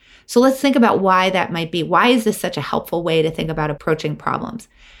pedestals. So let's think about why that might be. Why is this such a helpful way to think about approaching problems?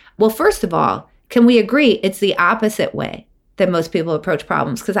 Well, first of all, can we agree it's the opposite way that most people approach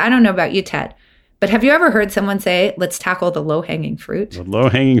problems? Because I don't know about you, Ted, but have you ever heard someone say, let's tackle the low-hanging fruit? The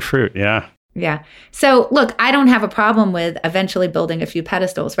low-hanging fruit, yeah. Yeah. So look, I don't have a problem with eventually building a few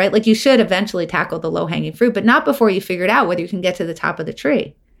pedestals, right? Like you should eventually tackle the low-hanging fruit, but not before you figured out whether you can get to the top of the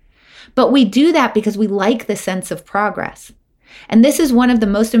tree. But we do that because we like the sense of progress. And this is one of the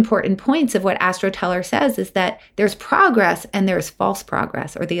most important points of what Astro Teller says, is that there's progress and there's false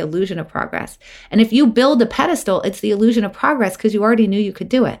progress, or the illusion of progress. And if you build a pedestal, it's the illusion of progress because you already knew you could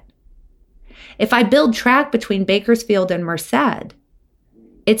do it. If I build track between Bakersfield and Merced,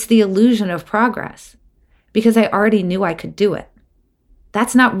 it's the illusion of progress because I already knew I could do it.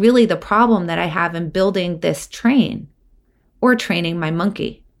 That's not really the problem that I have in building this train or training my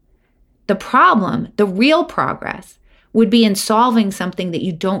monkey. The problem, the real progress, would be in solving something that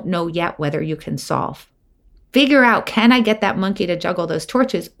you don't know yet whether you can solve. Figure out, can I get that monkey to juggle those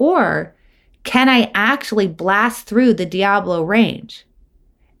torches, or can I actually blast through the Diablo range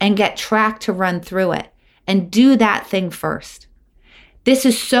and get track to run through it and do that thing first? This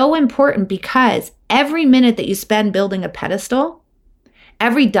is so important because every minute that you spend building a pedestal,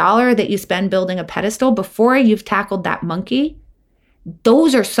 every dollar that you spend building a pedestal before you've tackled that monkey,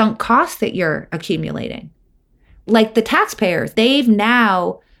 those are sunk costs that you're accumulating. Like the taxpayers, they've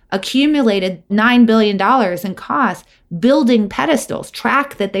now accumulated $9 billion in costs building pedestals,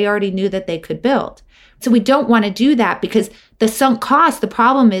 track that they already knew that they could build. So we don't want to do that because the sunk cost, the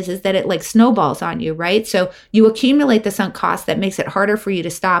problem is that it like snowballs on you, right? So you accumulate the sunk cost that makes it harder for you to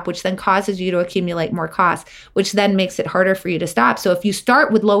stop, which then causes you to accumulate more costs, which then makes it harder for you to stop. So if you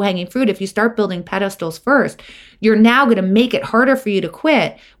start with low-hanging fruit, if you start building pedestals first, you're now going to make it harder for you to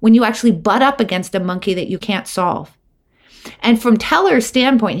quit when you actually butt up against a monkey that you can't solve. And from Teller's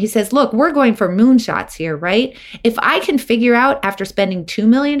standpoint, he says, look, we're going for moonshots here, right? If I can figure out after spending $2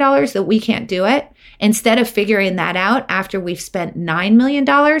 million that we can't do it, instead of figuring that out after we've spent $9 million,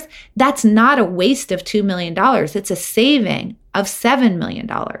 that's not a waste of $2 million. It's a saving of $7 million.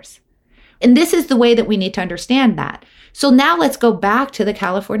 And this is the way that we need to understand that. So now let's go back to the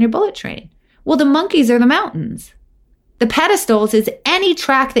California bullet train. Well, the monkeys are the mountains. The pedestals is any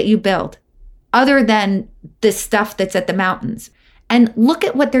track that you build other than the stuff that's at the mountains. And look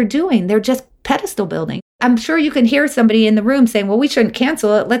at what they're doing. They're just pedestal building. I'm sure you can hear somebody in the room saying, well, we shouldn't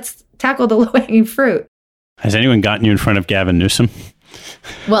cancel it. Let's tackle the low-hanging fruit. Has anyone gotten you in front of Gavin Newsom?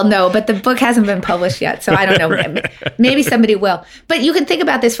 Well, no, but the book hasn't been published yet. So I don't know. Right. Maybe somebody will. But you can think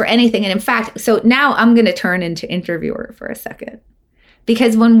about this for anything. And in fact, so now I'm going to turn into interviewer for a second.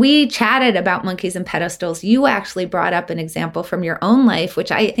 Because when we chatted about monkeys and pedestals, you actually brought up an example from your own life,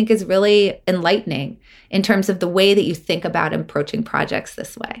 which I think is really enlightening in terms of the way that you think about approaching projects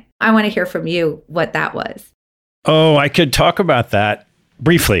this way. I want to hear from you what that was. Oh, I could talk about that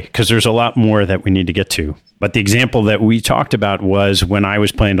briefly because there's a lot more that we need to get to. But the example that we talked about was when I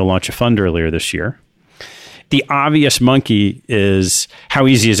was planning to launch a fund earlier this year. The obvious monkey is how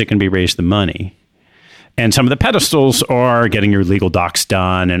easy is it going to be to raise the money? And some of the pedestals are getting your legal docs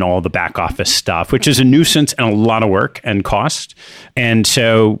done and all the back office stuff, which is a nuisance and a lot of work and cost. And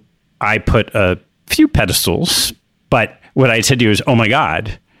so I put a few pedestals, but what I said to you is, oh my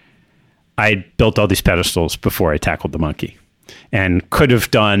God, I built all these pedestals before I tackled the monkey and could have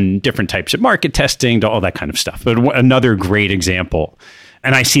done different types of market testing, all that kind of stuff. But another great example,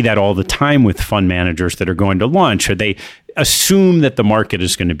 and I see that all the time with fund managers that are going to launch, or they assume that the market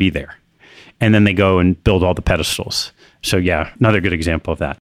is going to be there. And then they go and build all the pedestals. So yeah, another good example of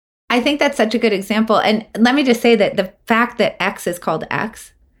that. I think that's such a good example. And let me just say that the fact that X is called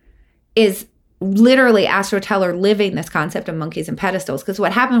X is literally Astro Teller living this concept of monkeys and pedestals. Because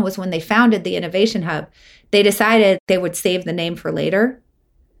what happened was when they founded the Innovation Hub, they decided they would save the name for later.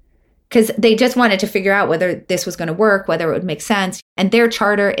 Because they just wanted to figure out whether this was going to work, whether it would make sense. And their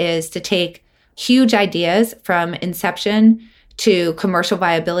charter is to take huge ideas from inception to commercial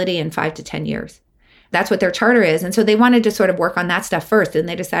viability in 5 to 10 years. That's what their charter is. And so they wanted to sort of work on that stuff first, and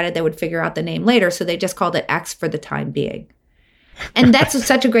they decided they would figure out the name later. So they just called it X for the time being. And that's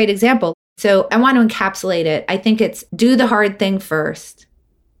such a great example. So I want to encapsulate it. I think it's do the hard thing first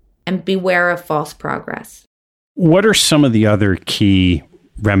and beware of false progress. What are some of the other key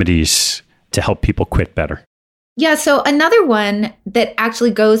remedies to help people quit better? Yeah, so another one that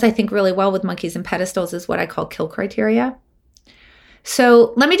actually goes, I think, really well with monkeys and pedestals is what I call kill criteria.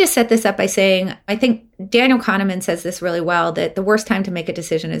 So let me just set this up by saying, I think Daniel Kahneman says this really well, that the worst time to make a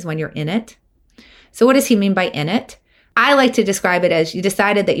decision is when you're in it. So what does he mean by in it? I like to describe it as you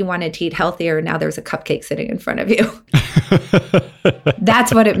decided that you wanted to eat healthier, and now there's a cupcake sitting in front of you.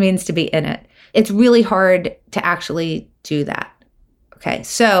 That's what it means to be in it. It's really hard to actually do that. Okay,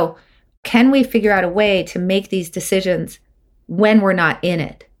 so can we figure out a way to make these decisions when we're not in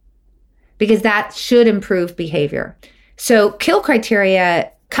it? Because that should improve behavior. So kill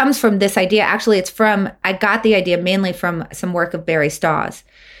criteria comes from this idea. Actually, I got the idea mainly from some work of Barry Staw's.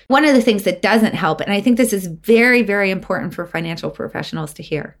 One of the things that doesn't help, and I think this is very, very important for financial professionals to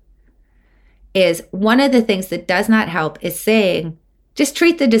hear, is one of the things that does not help is saying, just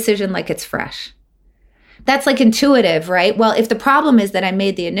treat the decision like it's fresh. That's like intuitive, right? Well, if the problem is that I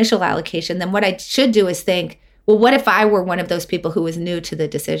made the initial allocation, then what I should do is think, well, what if I were one of those people who was new to the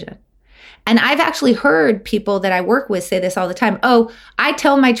decision? And I've actually heard people that I work with say this all the time. Oh, I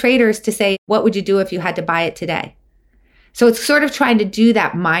tell my traders to say, what would you do if you had to buy it today? So it's sort of trying to do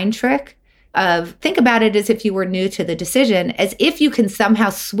that mind trick of think about it as if you were new to the decision, as if you can somehow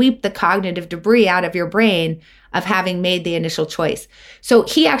sweep the cognitive debris out of your brain of having made the initial choice. So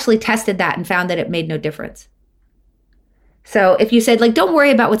he actually tested that and found that it made no difference. So if you said, like, don't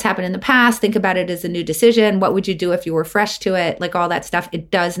worry about what's happened in the past, think about it as a new decision. What would you do if you were fresh to it? Like all that stuff,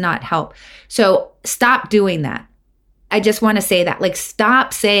 it does not help. So stop doing that. I just want to say that, like,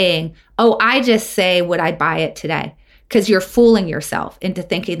 stop saying, oh, I just say, would I buy it today? Because you're fooling yourself into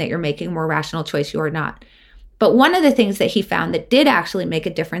thinking that you're making a more rational choice. You are not. But one of the things that he found that did actually make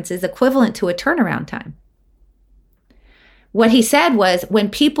a difference is equivalent to a turnaround time. What he said was when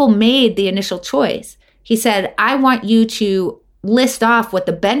people made the initial choice, he said, I want you to list off what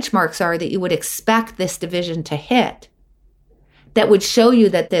the benchmarks are that you would expect this division to hit that would show you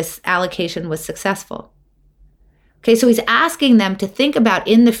that this allocation was successful. Okay, so he's asking them to think about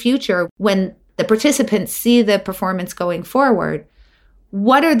in the future when the participants see the performance going forward,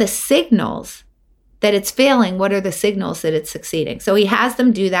 what are the signals that it's failing? What are the signals that it's succeeding? So he has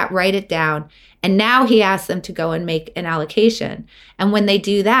them do that, write it down. And now he asks them to go and make an allocation. And when they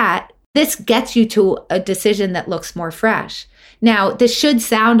do that, this gets you to a decision that looks more fresh. Now, this should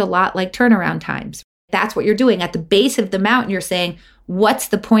sound a lot like turnaround times. That's what you're doing. At the base of the mountain, you're saying, what's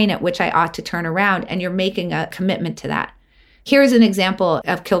the point at which I ought to turn around? And you're making a commitment to that. Here's an example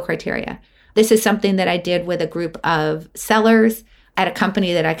of kill criteria. This is something that I did with a group of sellers at a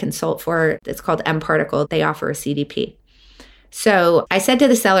company that I consult for. It's called M Particle. They offer a CDP. So I said to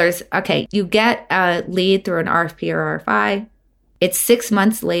the sellers, okay, you get a lead through an RFP or RFI. It's 6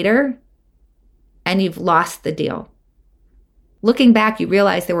 months later, and you've lost the deal. Looking back, you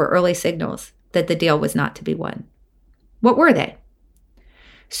realize there were early signals that the deal was not to be won. What were they?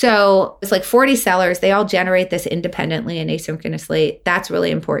 So it's like 40 sellers. They all generate this independently and asynchronously. That's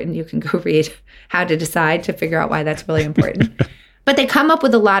really important. You can go read How to Decide to figure out why that's really important. But they come up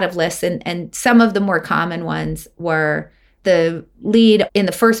with a lot of lists, and some of the more common ones were the lead in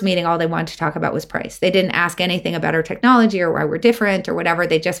the first meeting, all they wanted to talk about was price. They didn't ask anything about our technology or why we're different or whatever.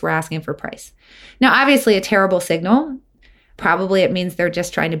 They just were asking for price. Now, obviously, a terrible signal. Probably it means they're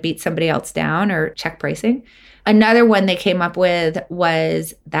just trying to beat somebody else down or check pricing. Another one they came up with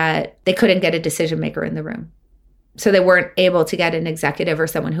was that they couldn't get a decision maker in the room. So they weren't able to get an executive or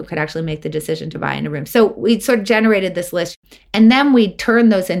someone who could actually make the decision to buy in a room. So we sort of generated this list, and then we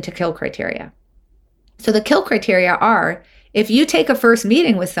turned those into kill criteria. So the kill criteria are, if you take a first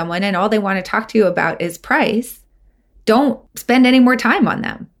meeting with someone and all they want to talk to you about is price, don't spend any more time on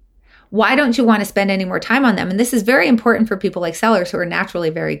them. Why don't you want to spend any more time on them? And this is very important for people like sellers who are naturally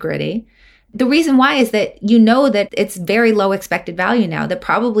very gritty. The reason why is that you know that it's very low expected value now, that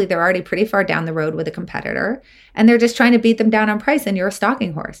probably they're already pretty far down the road with a competitor and they're just trying to beat them down on price and you're a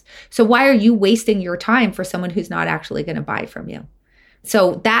stalking horse. So why are you wasting your time for someone who's not actually going to buy from you?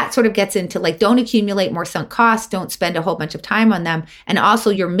 So that sort of gets into like, don't accumulate more sunk costs, don't spend a whole bunch of time on them. And also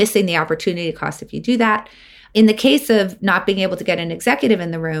you're missing the opportunity cost if you do that. In the case of not being able to get an executive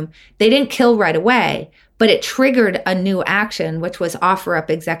in the room, they didn't kill right away, but it triggered a new action, which was offer up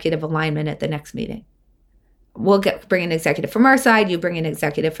executive alignment at the next meeting. We'll bring an executive from our side, you bring an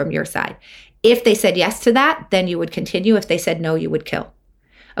executive from your side. If they said yes to that, then you would continue. If they said no, you would kill.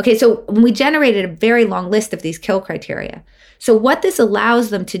 Okay, so we generated a very long list of these kill criteria. So what this allows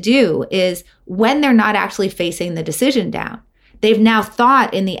them to do is when they're not actually facing the decision down, They've now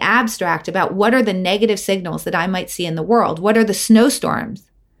thought in the abstract about what are the negative signals that I might see in the world? What are the snowstorms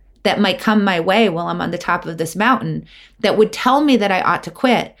that might come my way while I'm on the top of this mountain that would tell me that I ought to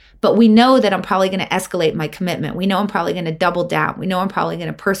quit? But we know that I'm probably going to escalate my commitment. We know I'm probably going to double down. We know I'm probably going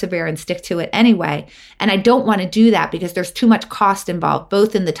to persevere and stick to it anyway. And I don't want to do that because there's too much cost involved,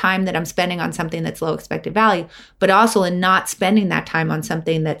 both in the time that I'm spending on something that's low expected value, but also in not spending that time on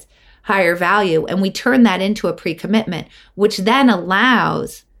something that's higher value. And we turn that into a pre-commitment, which then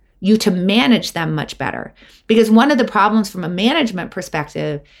allows you to manage them much better. Because one of the problems from a management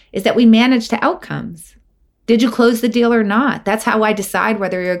perspective is that we manage to outcomes. Did you close the deal or not? That's how I decide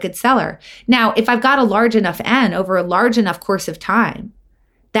whether you're a good seller. Now, if I've got a large enough N over a large enough course of time,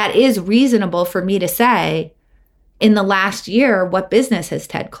 that is reasonable for me to say, in the last year, what business has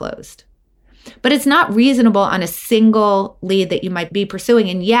Ted closed? But it's not reasonable on a single lead that you might be pursuing.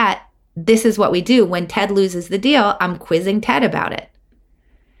 And yet, this is what we do. When Ted loses the deal, I'm quizzing Ted about it.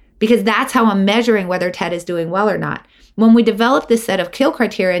 Because that's how I'm measuring whether Ted is doing well or not. When we develop this set of kill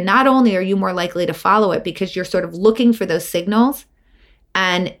criteria, not only are you more likely to follow it because you're sort of looking for those signals,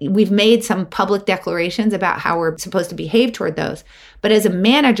 and we've made some public declarations about how we're supposed to behave toward those, but as a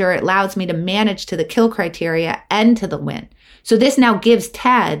manager, it allows me to manage to the kill criteria and to the win. So this now gives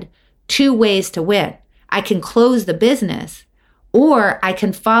Ted two ways to win. I can close the business, or I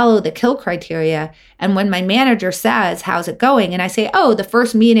can follow the kill criteria. And when my manager says, how's it going? And I say, oh, the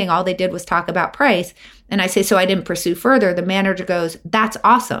first meeting, all they did was talk about price. And I say, so I didn't pursue further. The manager goes, that's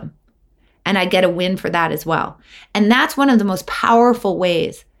awesome. And I get a win for that as well. And that's one of the most powerful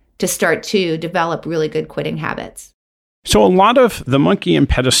ways to start to develop really good quitting habits. So a lot of the monkey and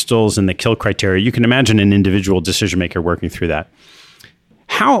pedestals and the kill criteria, you can imagine an individual decision maker working through that.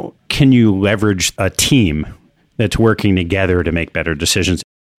 How can you leverage a team that's working together to make better decisions?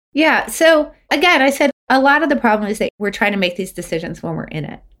 Yeah. So again, I said a lot of the problem is that we're trying to make these decisions when we're in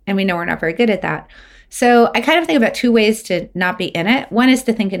it. And we know we're not very good at that. So I kind of think about two ways to not be in it. One is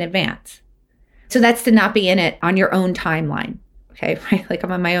to think in advance. So that's to not be in it on your own timeline. Okay. Right? Like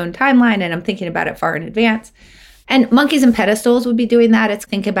I'm on my own timeline and I'm thinking about it far in advance. And monkeys and pedestals would be doing that. It's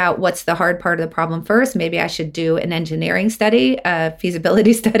think about what's the hard part of the problem first. Maybe I should do an engineering study, a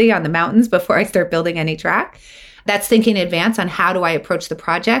feasibility study on the mountains before I start building any track. That's thinking in advance on how do I approach the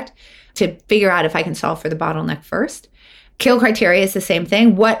project to figure out if I can solve for the bottleneck first. Kill criteria is the same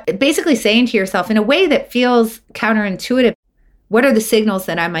thing. What basically saying to yourself in a way that feels counterintuitive, what are the signals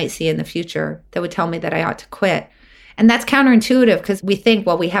that I might see in the future that would tell me that I ought to quit? And that's counterintuitive because we think,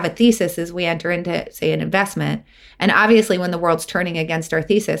 well, we have a thesis as we enter into, say, an investment. And obviously, when the world's turning against our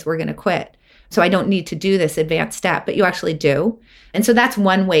thesis, we're going to quit. So I don't need to do this advanced step, but you actually do. And so that's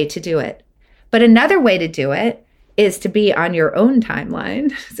one way to do it. But another way to do it is to be on your own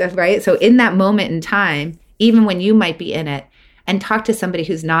timeline, so, right? So in that moment in time, even when you might be in it, and talk to somebody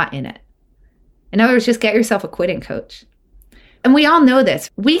who's not in it. In other words, just get yourself a quitting coach. And we all know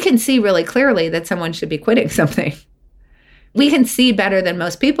this. We can see really clearly that someone should be quitting something. We can see better than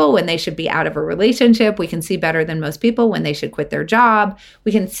most people when they should be out of a relationship. We can see better than most people when they should quit their job.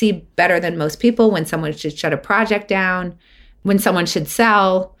 We can see better than most people when someone should shut a project down, when someone should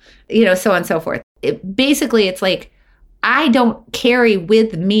sell, so on and so forth. Basically, it's like, I don't carry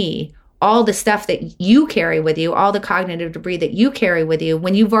with me all the stuff that you carry with you, all the cognitive debris that you carry with you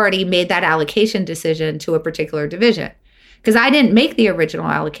when you've already made that allocation decision to a particular division. Because I didn't make the original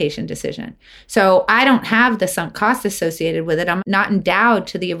allocation decision. So I don't have the sunk cost associated with it. I'm not endowed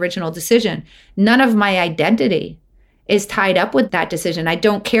to the original decision. None of my identity is tied up with that decision. I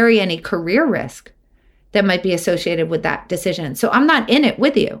don't carry any career risk that might be associated with that decision. So I'm not in it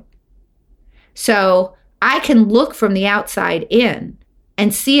with you. So I can look from the outside in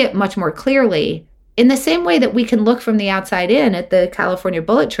and see it much more clearly in the same way that we can look from the outside in at the California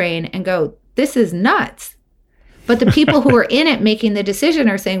bullet train and go, this is nuts. But the people who are in it making the decision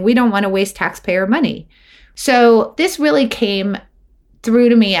are saying, we don't want to waste taxpayer money. So this really came through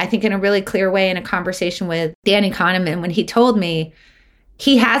to me, I think, in a really clear way in a conversation with Danny Kahneman when he told me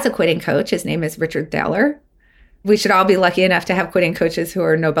he has a quitting coach. His name is Richard Thaler. We should all be lucky enough to have quitting coaches who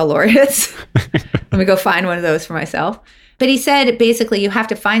are Nobel laureates. Let me go find one of those for myself. But he said, basically, you have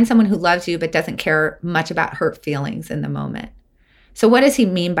to find someone who loves you but doesn't care much about hurt feelings in the moment. So what does he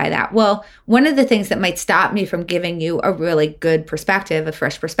mean by that? Well, one of the things that might stop me from giving you a really good perspective, a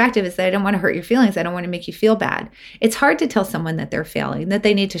fresh perspective, is that I don't want to hurt your feelings. I don't want to make you feel bad. It's hard to tell someone that they're failing, that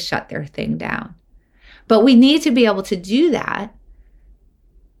they need to shut their thing down. But we need to be able to do that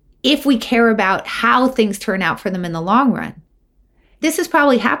if we care about how things turn out for them in the long run. This has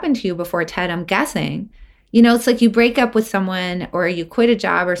probably happened to you before, Ted, I'm guessing. It's like you break up with someone or you quit a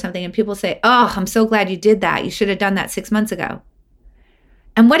job or something and people say, oh, I'm so glad you did that. You should have done that 6 months ago.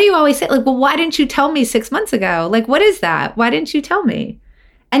 And what do you always say? Like, well, why didn't you tell me 6 months ago? Like, what is that? Why didn't you tell me?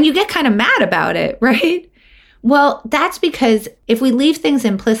 And you get kind of mad about it, right? Well, that's because if we leave things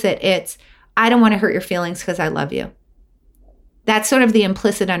implicit, it's, I don't want to hurt your feelings because I love you. That's sort of the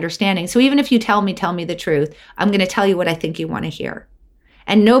implicit understanding. So even if you tell me the truth, I'm going to tell you what I think you want to hear.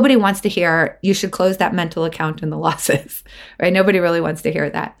 And nobody wants to hear, you should close that mental account in the losses, right? Nobody really wants to hear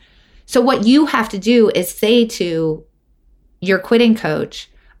that. So what you have to do is say to your quitting coach,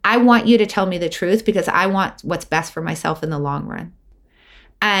 I want you to tell me the truth because I want what's best for myself in the long run.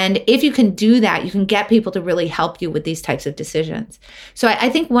 And if you can do that, you can get people to really help you with these types of decisions. So I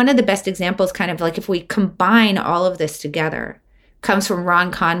think one of the best examples, kind of like if we combine all of this together, comes from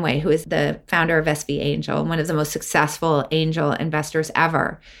Ron Conway, who is the founder of SV Angel and one of the most successful angel investors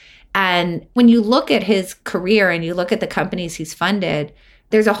ever. And when you look at his career and you look at the companies he's funded,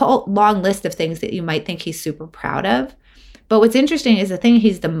 there's a whole long list of things that you might think he's super proud of. But what's interesting is the thing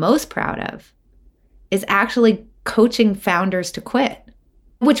he's the most proud of is actually coaching founders to quit,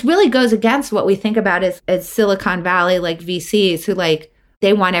 which really goes against what we think about as Silicon Valley, like VCs who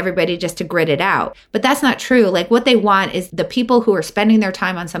they want everybody just to grit it out. But that's not true. Like what they want is the people who are spending their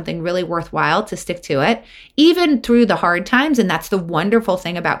time on something really worthwhile to stick to it, even through the hard times. And that's the wonderful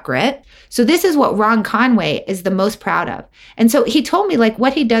thing about grit. So this is what Ron Conway is the most proud of. And so he told me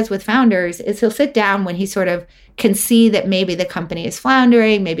what he does with founders is he'll sit down when he sort of can see that maybe the company is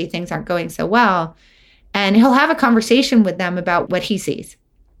floundering, maybe things aren't going so well. And he'll have a conversation with them about what he sees.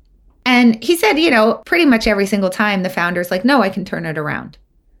 And he said, pretty much every single time the founder's like, no, I can turn it around.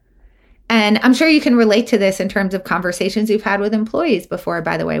 And I'm sure you can relate to this in terms of conversations you've had with employees before,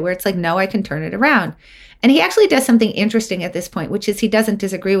 by the way, where it's like, no, I can turn it around. And he actually does something interesting at this point, which is he doesn't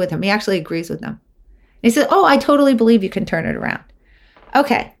disagree with them. He actually agrees with them. And he says, oh, I totally believe you can turn it around.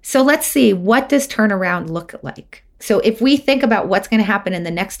 Okay, so let's see, what does turnaround look like? So if we think about what's going to happen in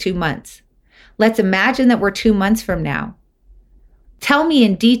the next 2 months, let's imagine that we're 2 months from now. Tell me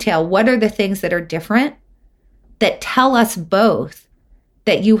in detail, what are the things that are different that tell us both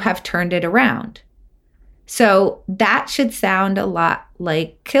that you have turned it around? So that should sound a lot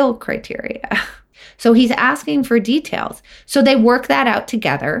like kill criteria. So he's asking for details. So they work that out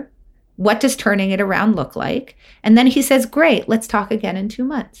together. What does turning it around look like? And then he says, great, let's talk again in 2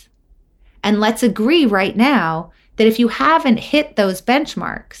 months. And let's agree right now that if you haven't hit those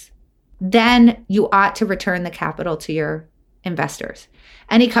benchmarks, then you ought to return the capital to your investors.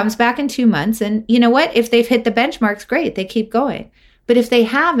 And he comes back in 2 months and you know what? If they've hit the benchmarks, great, they keep going. But if they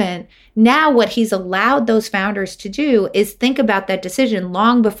haven't, now what he's allowed those founders to do is think about that decision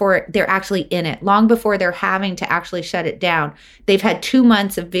long before they're actually in it, long before they're having to actually shut it down. They've had 2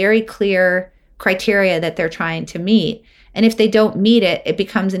 months of very clear criteria that they're trying to meet. And if they don't meet it, it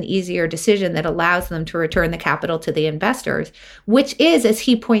becomes an easier decision that allows them to return the capital to the investors, which is, as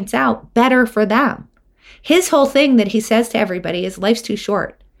he points out, better for them. His whole thing that he says to everybody is life's too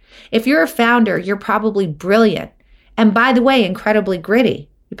short. If you're a founder, you're probably brilliant. And by the way, incredibly gritty.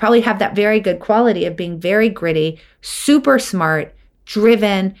 You probably have that very good quality of being very gritty, super smart,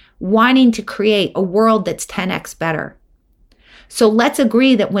 driven, wanting to create a world that's 10x better. So let's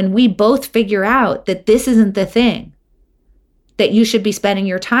agree that when we both figure out that this isn't the thing that you should be spending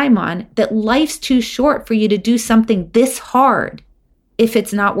your time on, that life's too short for you to do something this hard if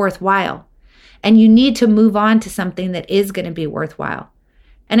it's not worthwhile. And you need to move on to something that is going to be worthwhile.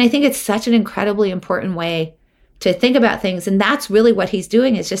 And I think it's such an incredibly important way to think about things. And that's really what he's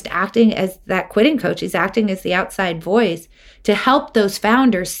doing, is just acting as that quitting coach. He's acting as the outside voice to help those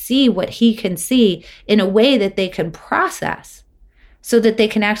founders see what he can see in a way that they can process so that they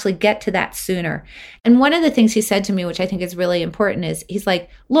can actually get to that sooner. And one of the things he said to me, which I think is really important, is he's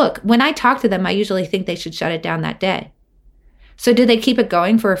like, look, when I talk to them, I usually think they should shut it down that day. So did they keep it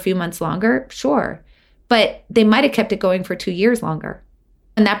going for a few months longer? Sure. But they might have kept it going for 2 years longer.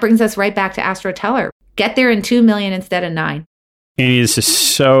 And that brings us right back to Astro Teller. Get there in 2 million instead of 9. Annie, this is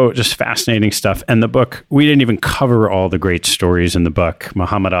so just fascinating stuff. And the book, we didn't even cover all the great stories in the book.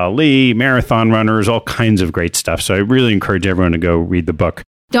 Muhammad Ali, marathon runners, all kinds of great stuff. So I really encourage everyone to go read the book.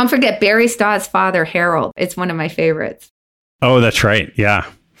 Don't forget Barry Staw's father, Harold. It's one of my favorites. Oh, that's right. Yeah.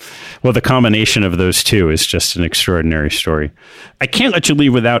 Well, the combination of those two is just an extraordinary story. I can't let you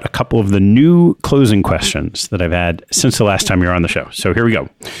leave without a couple of the new closing questions that I've had since the last time you were on the show. So here we go.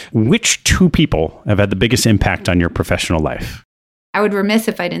 Which 2 people have had the biggest impact on your professional life? I would remiss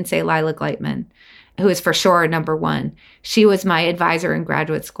if I didn't say Lila Gleitman, who is for sure number 1. She was my advisor in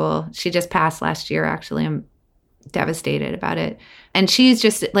graduate school. She just passed last year, actually. I'm devastated about it. And she's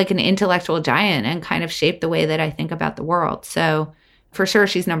just like an intellectual giant and kind of shaped the way that I think about the world. So for sure,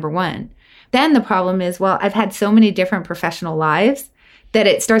 she's number 1. Then the problem is, well, I've had so many different professional lives that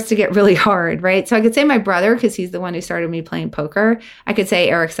it starts to get really hard, right? So I could say my brother, because he's the one who started me playing poker. I could say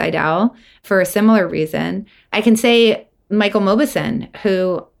Eric Seidel for a similar reason. I can say Michael Mauboussin,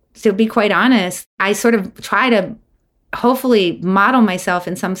 who, to be quite honest, I sort of try to hopefully model myself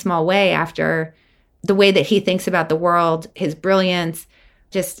in some small way after the way that he thinks about the world, his brilliance,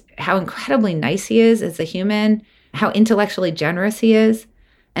 just how incredibly nice he is as a human, how intellectually generous he is.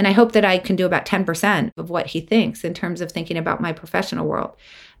 And I hope that I can do about 10% of what he thinks in terms of thinking about my professional world.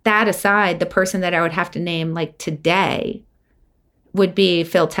 That aside, the person that I would have to name like today would be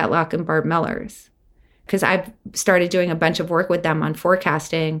Phil Tetlock and Barb Mellers, because I've started doing a bunch of work with them on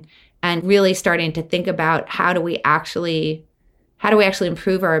forecasting and really starting to think about how do we actually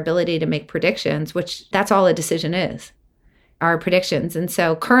improve our ability to make predictions, which that's all a decision is, our predictions. And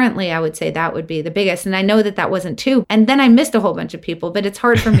so currently I would say that would be the biggest. And I know that that wasn't two. And then I missed a whole bunch of people, but it's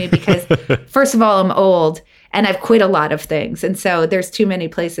hard for me because first of all, I'm old and I've quit a lot of things. And so there's too many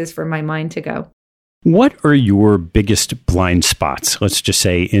places for my mind to go. What are your biggest blind spots, let's just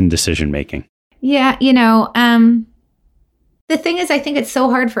say, in decision making? Yeah, the thing is, I think it's so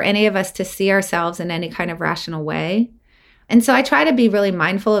hard for any of us to see ourselves in any kind of rational way. And so I try to be really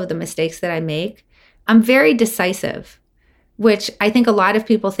mindful of the mistakes that I make. I'm very decisive, which I think a lot of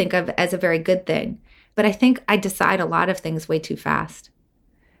people think of as a very good thing. But I think I decide a lot of things way too fast.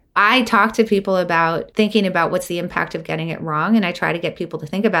 I talk to people about thinking about what's the impact of getting it wrong. And I try to get people to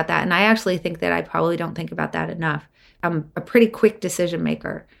think about that. And I actually think that I probably don't think about that enough. I'm a pretty quick decision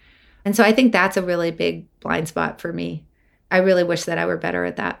maker. And so I think that's a really big blind spot for me. I really wish that I were better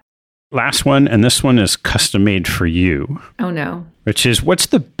at that. Last one, and this one is custom made for you. Oh, no. Which is, what's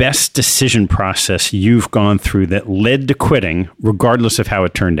the best decision process you've gone through that led to quitting, regardless of how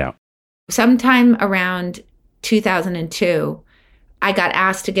it turned out? Sometime around 2002, I got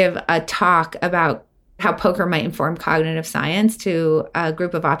asked to give a talk about how poker might inform cognitive science to a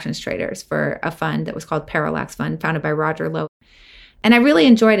group of options traders for a fund that was called Parallax Fund, founded by Roger Lowe. And I really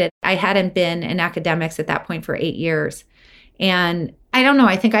enjoyed it. I hadn't been in academics at that point for 8 years. And I don't know,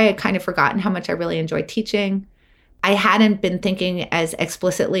 I think I had kind of forgotten how much I really enjoyed teaching. I hadn't been thinking as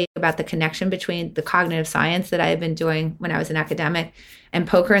explicitly about the connection between the cognitive science that I had been doing when I was an academic and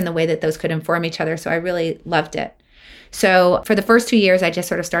poker and the way that those could inform each other. So I really loved it. So for the first 2 years, I just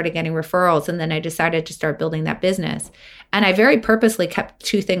sort of started getting referrals, and then I decided to start building that business. And I very purposely kept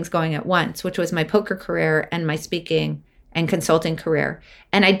two things going at once, which was my poker career and my speaking and consulting career.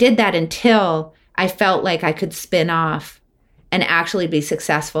 And I did that until I felt like I could spin off and actually be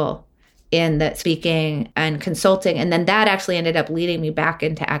successful in the speaking and consulting. And then that actually ended up leading me back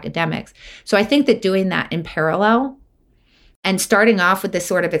into academics. So I think that doing that in parallel and starting off with this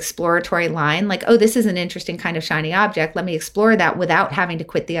sort of exploratory line, like, oh, this is an interesting kind of shiny object, let me explore that without having to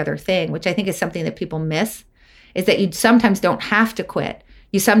quit the other thing, which I think is something that people miss, is that you sometimes don't have to quit.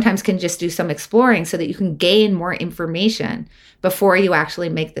 You sometimes can just do some exploring so that you can gain more information before you actually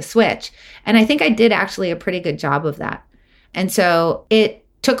make the switch. And I think I did actually a pretty good job of that. And so it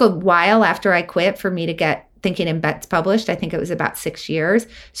took a while after I quit for me to get Thinking in Bets published. I think it was about 6 years.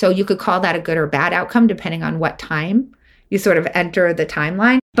 So you could call that a good or bad outcome depending on what time you sort of enter the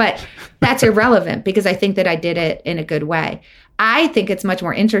timeline. But that's irrelevant because I think that I did it in a good way. I think it's much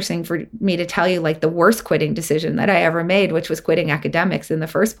more interesting for me to tell you like the worst quitting decision that I ever made, which was quitting academics in the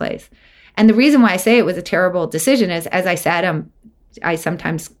first place. And the reason why I say it was a terrible decision is, as I said, I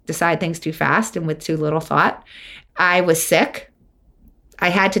sometimes decide things too fast and with too little thought. I was sick. I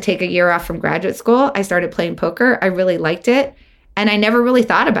had to take a year off from graduate school. I started playing poker. I really liked it. And I never really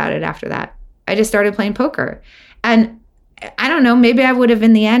thought about it after that. I just started playing poker. And I don't know, maybe I would have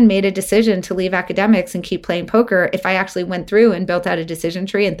in the end made a decision to leave academics and keep playing poker if I actually went through and built out a decision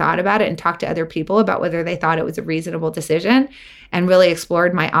tree and thought about it and talked to other people about whether they thought it was a reasonable decision and really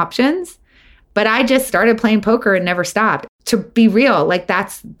explored my options. But I just started playing poker and never stopped. To be real, like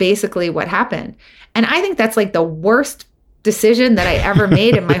that's basically what happened. And I think that's like the worst decision that I ever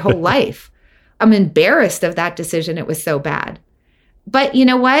made in my whole life. I'm embarrassed of that decision. It was so bad. But you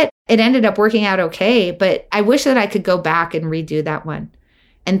know what? It ended up working out okay. But I wish that I could go back and redo that one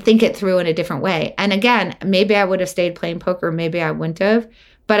and think it through in a different way. And again, maybe I would have stayed playing poker. Maybe I wouldn't have.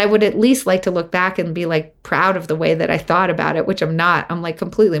 But I would at least like to look back and be like proud of the way that I thought about it, which I'm not. I'm like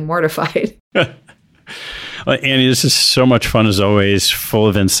completely mortified. Annie, this is so much fun as always, full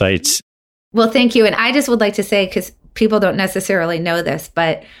of insights. Well, thank you. And I just would like to say, because people don't necessarily know this,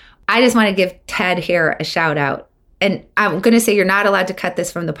 but I just want to give Ted here a shout out. And I'm going to say you're not allowed to cut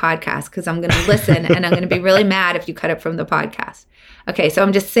this from the podcast because I'm going to listen and I'm going to be really mad if you cut it from the podcast. Okay, so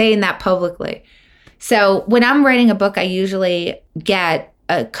I'm just saying that publicly. So when I'm writing a book, I usually get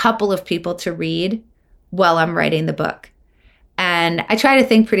a couple of people to read while I'm writing the book. And I try to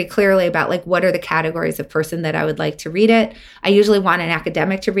think pretty clearly about like, what are the categories of person that I would like to read it? I usually want an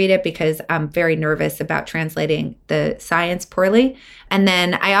academic to read it because I'm very nervous about translating the science poorly. And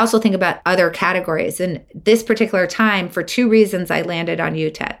then I also think about other categories. And this particular time, for 2 reasons, I landed on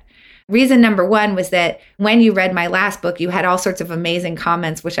you, Ted. Reason number 1 was that when you read my last book, you had all sorts of amazing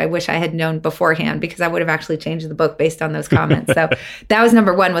comments, which I wish I had known beforehand, because I would have actually changed the book based on those comments. So that was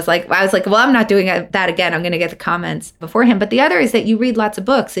number 1, I was like, well, I'm not doing that again. I'm going to get the comments beforehand. But the other is that you read lots of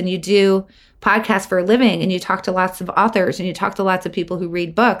books and you do podcasts for a living and you talk to lots of authors and you talk to lots of people who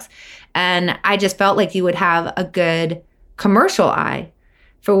read books. And I just felt like you would have a good commercial eye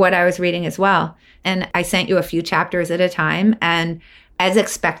for what I was reading as well. And I sent you a few chapters at a time. And as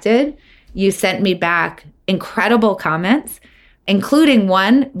expected, you sent me back incredible comments, including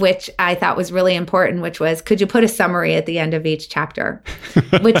one which I thought was really important, which was, could you put a summary at the end of each chapter?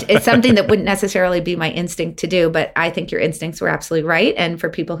 Which is something that wouldn't necessarily be my instinct to do, but I think your instincts were absolutely right. And for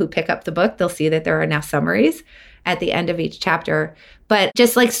people who pick up the book, they'll see that there are now summaries at the end of each chapter. But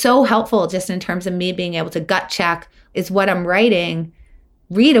just like so helpful, just in terms of me being able to gut check, is what I'm writing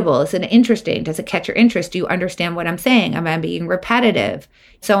readable? Is it interesting? Does it catch your interest? Do you understand what I'm saying? Am I being repetitive?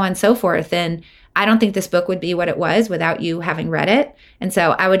 So on and so forth. And I don't think this book would be what it was without you having read it. And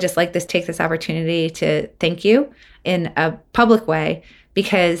so I would just like to take this opportunity to thank you in a public way,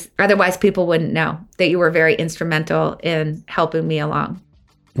 because otherwise people wouldn't know that you were very instrumental in helping me along.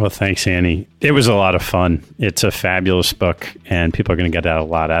 Well, thanks, Annie. It was a lot of fun. It's a fabulous book, and people are going to get a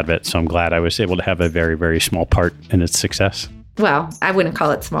lot out of it. So I'm glad I was able to have a very, very small part in its success. Well, I wouldn't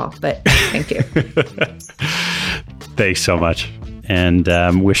call it small, but thank you. Thanks so much. And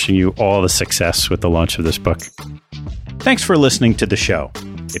I'm wishing you all the success with the launch of this book. Thanks for listening to the show.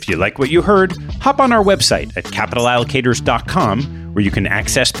 If you like what you heard, hop on our website at capitalallocators.com, where you can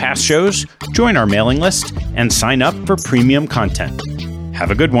access past shows, join our mailing list, and sign up for premium content. Have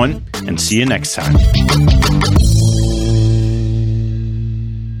a good one, and see you next time.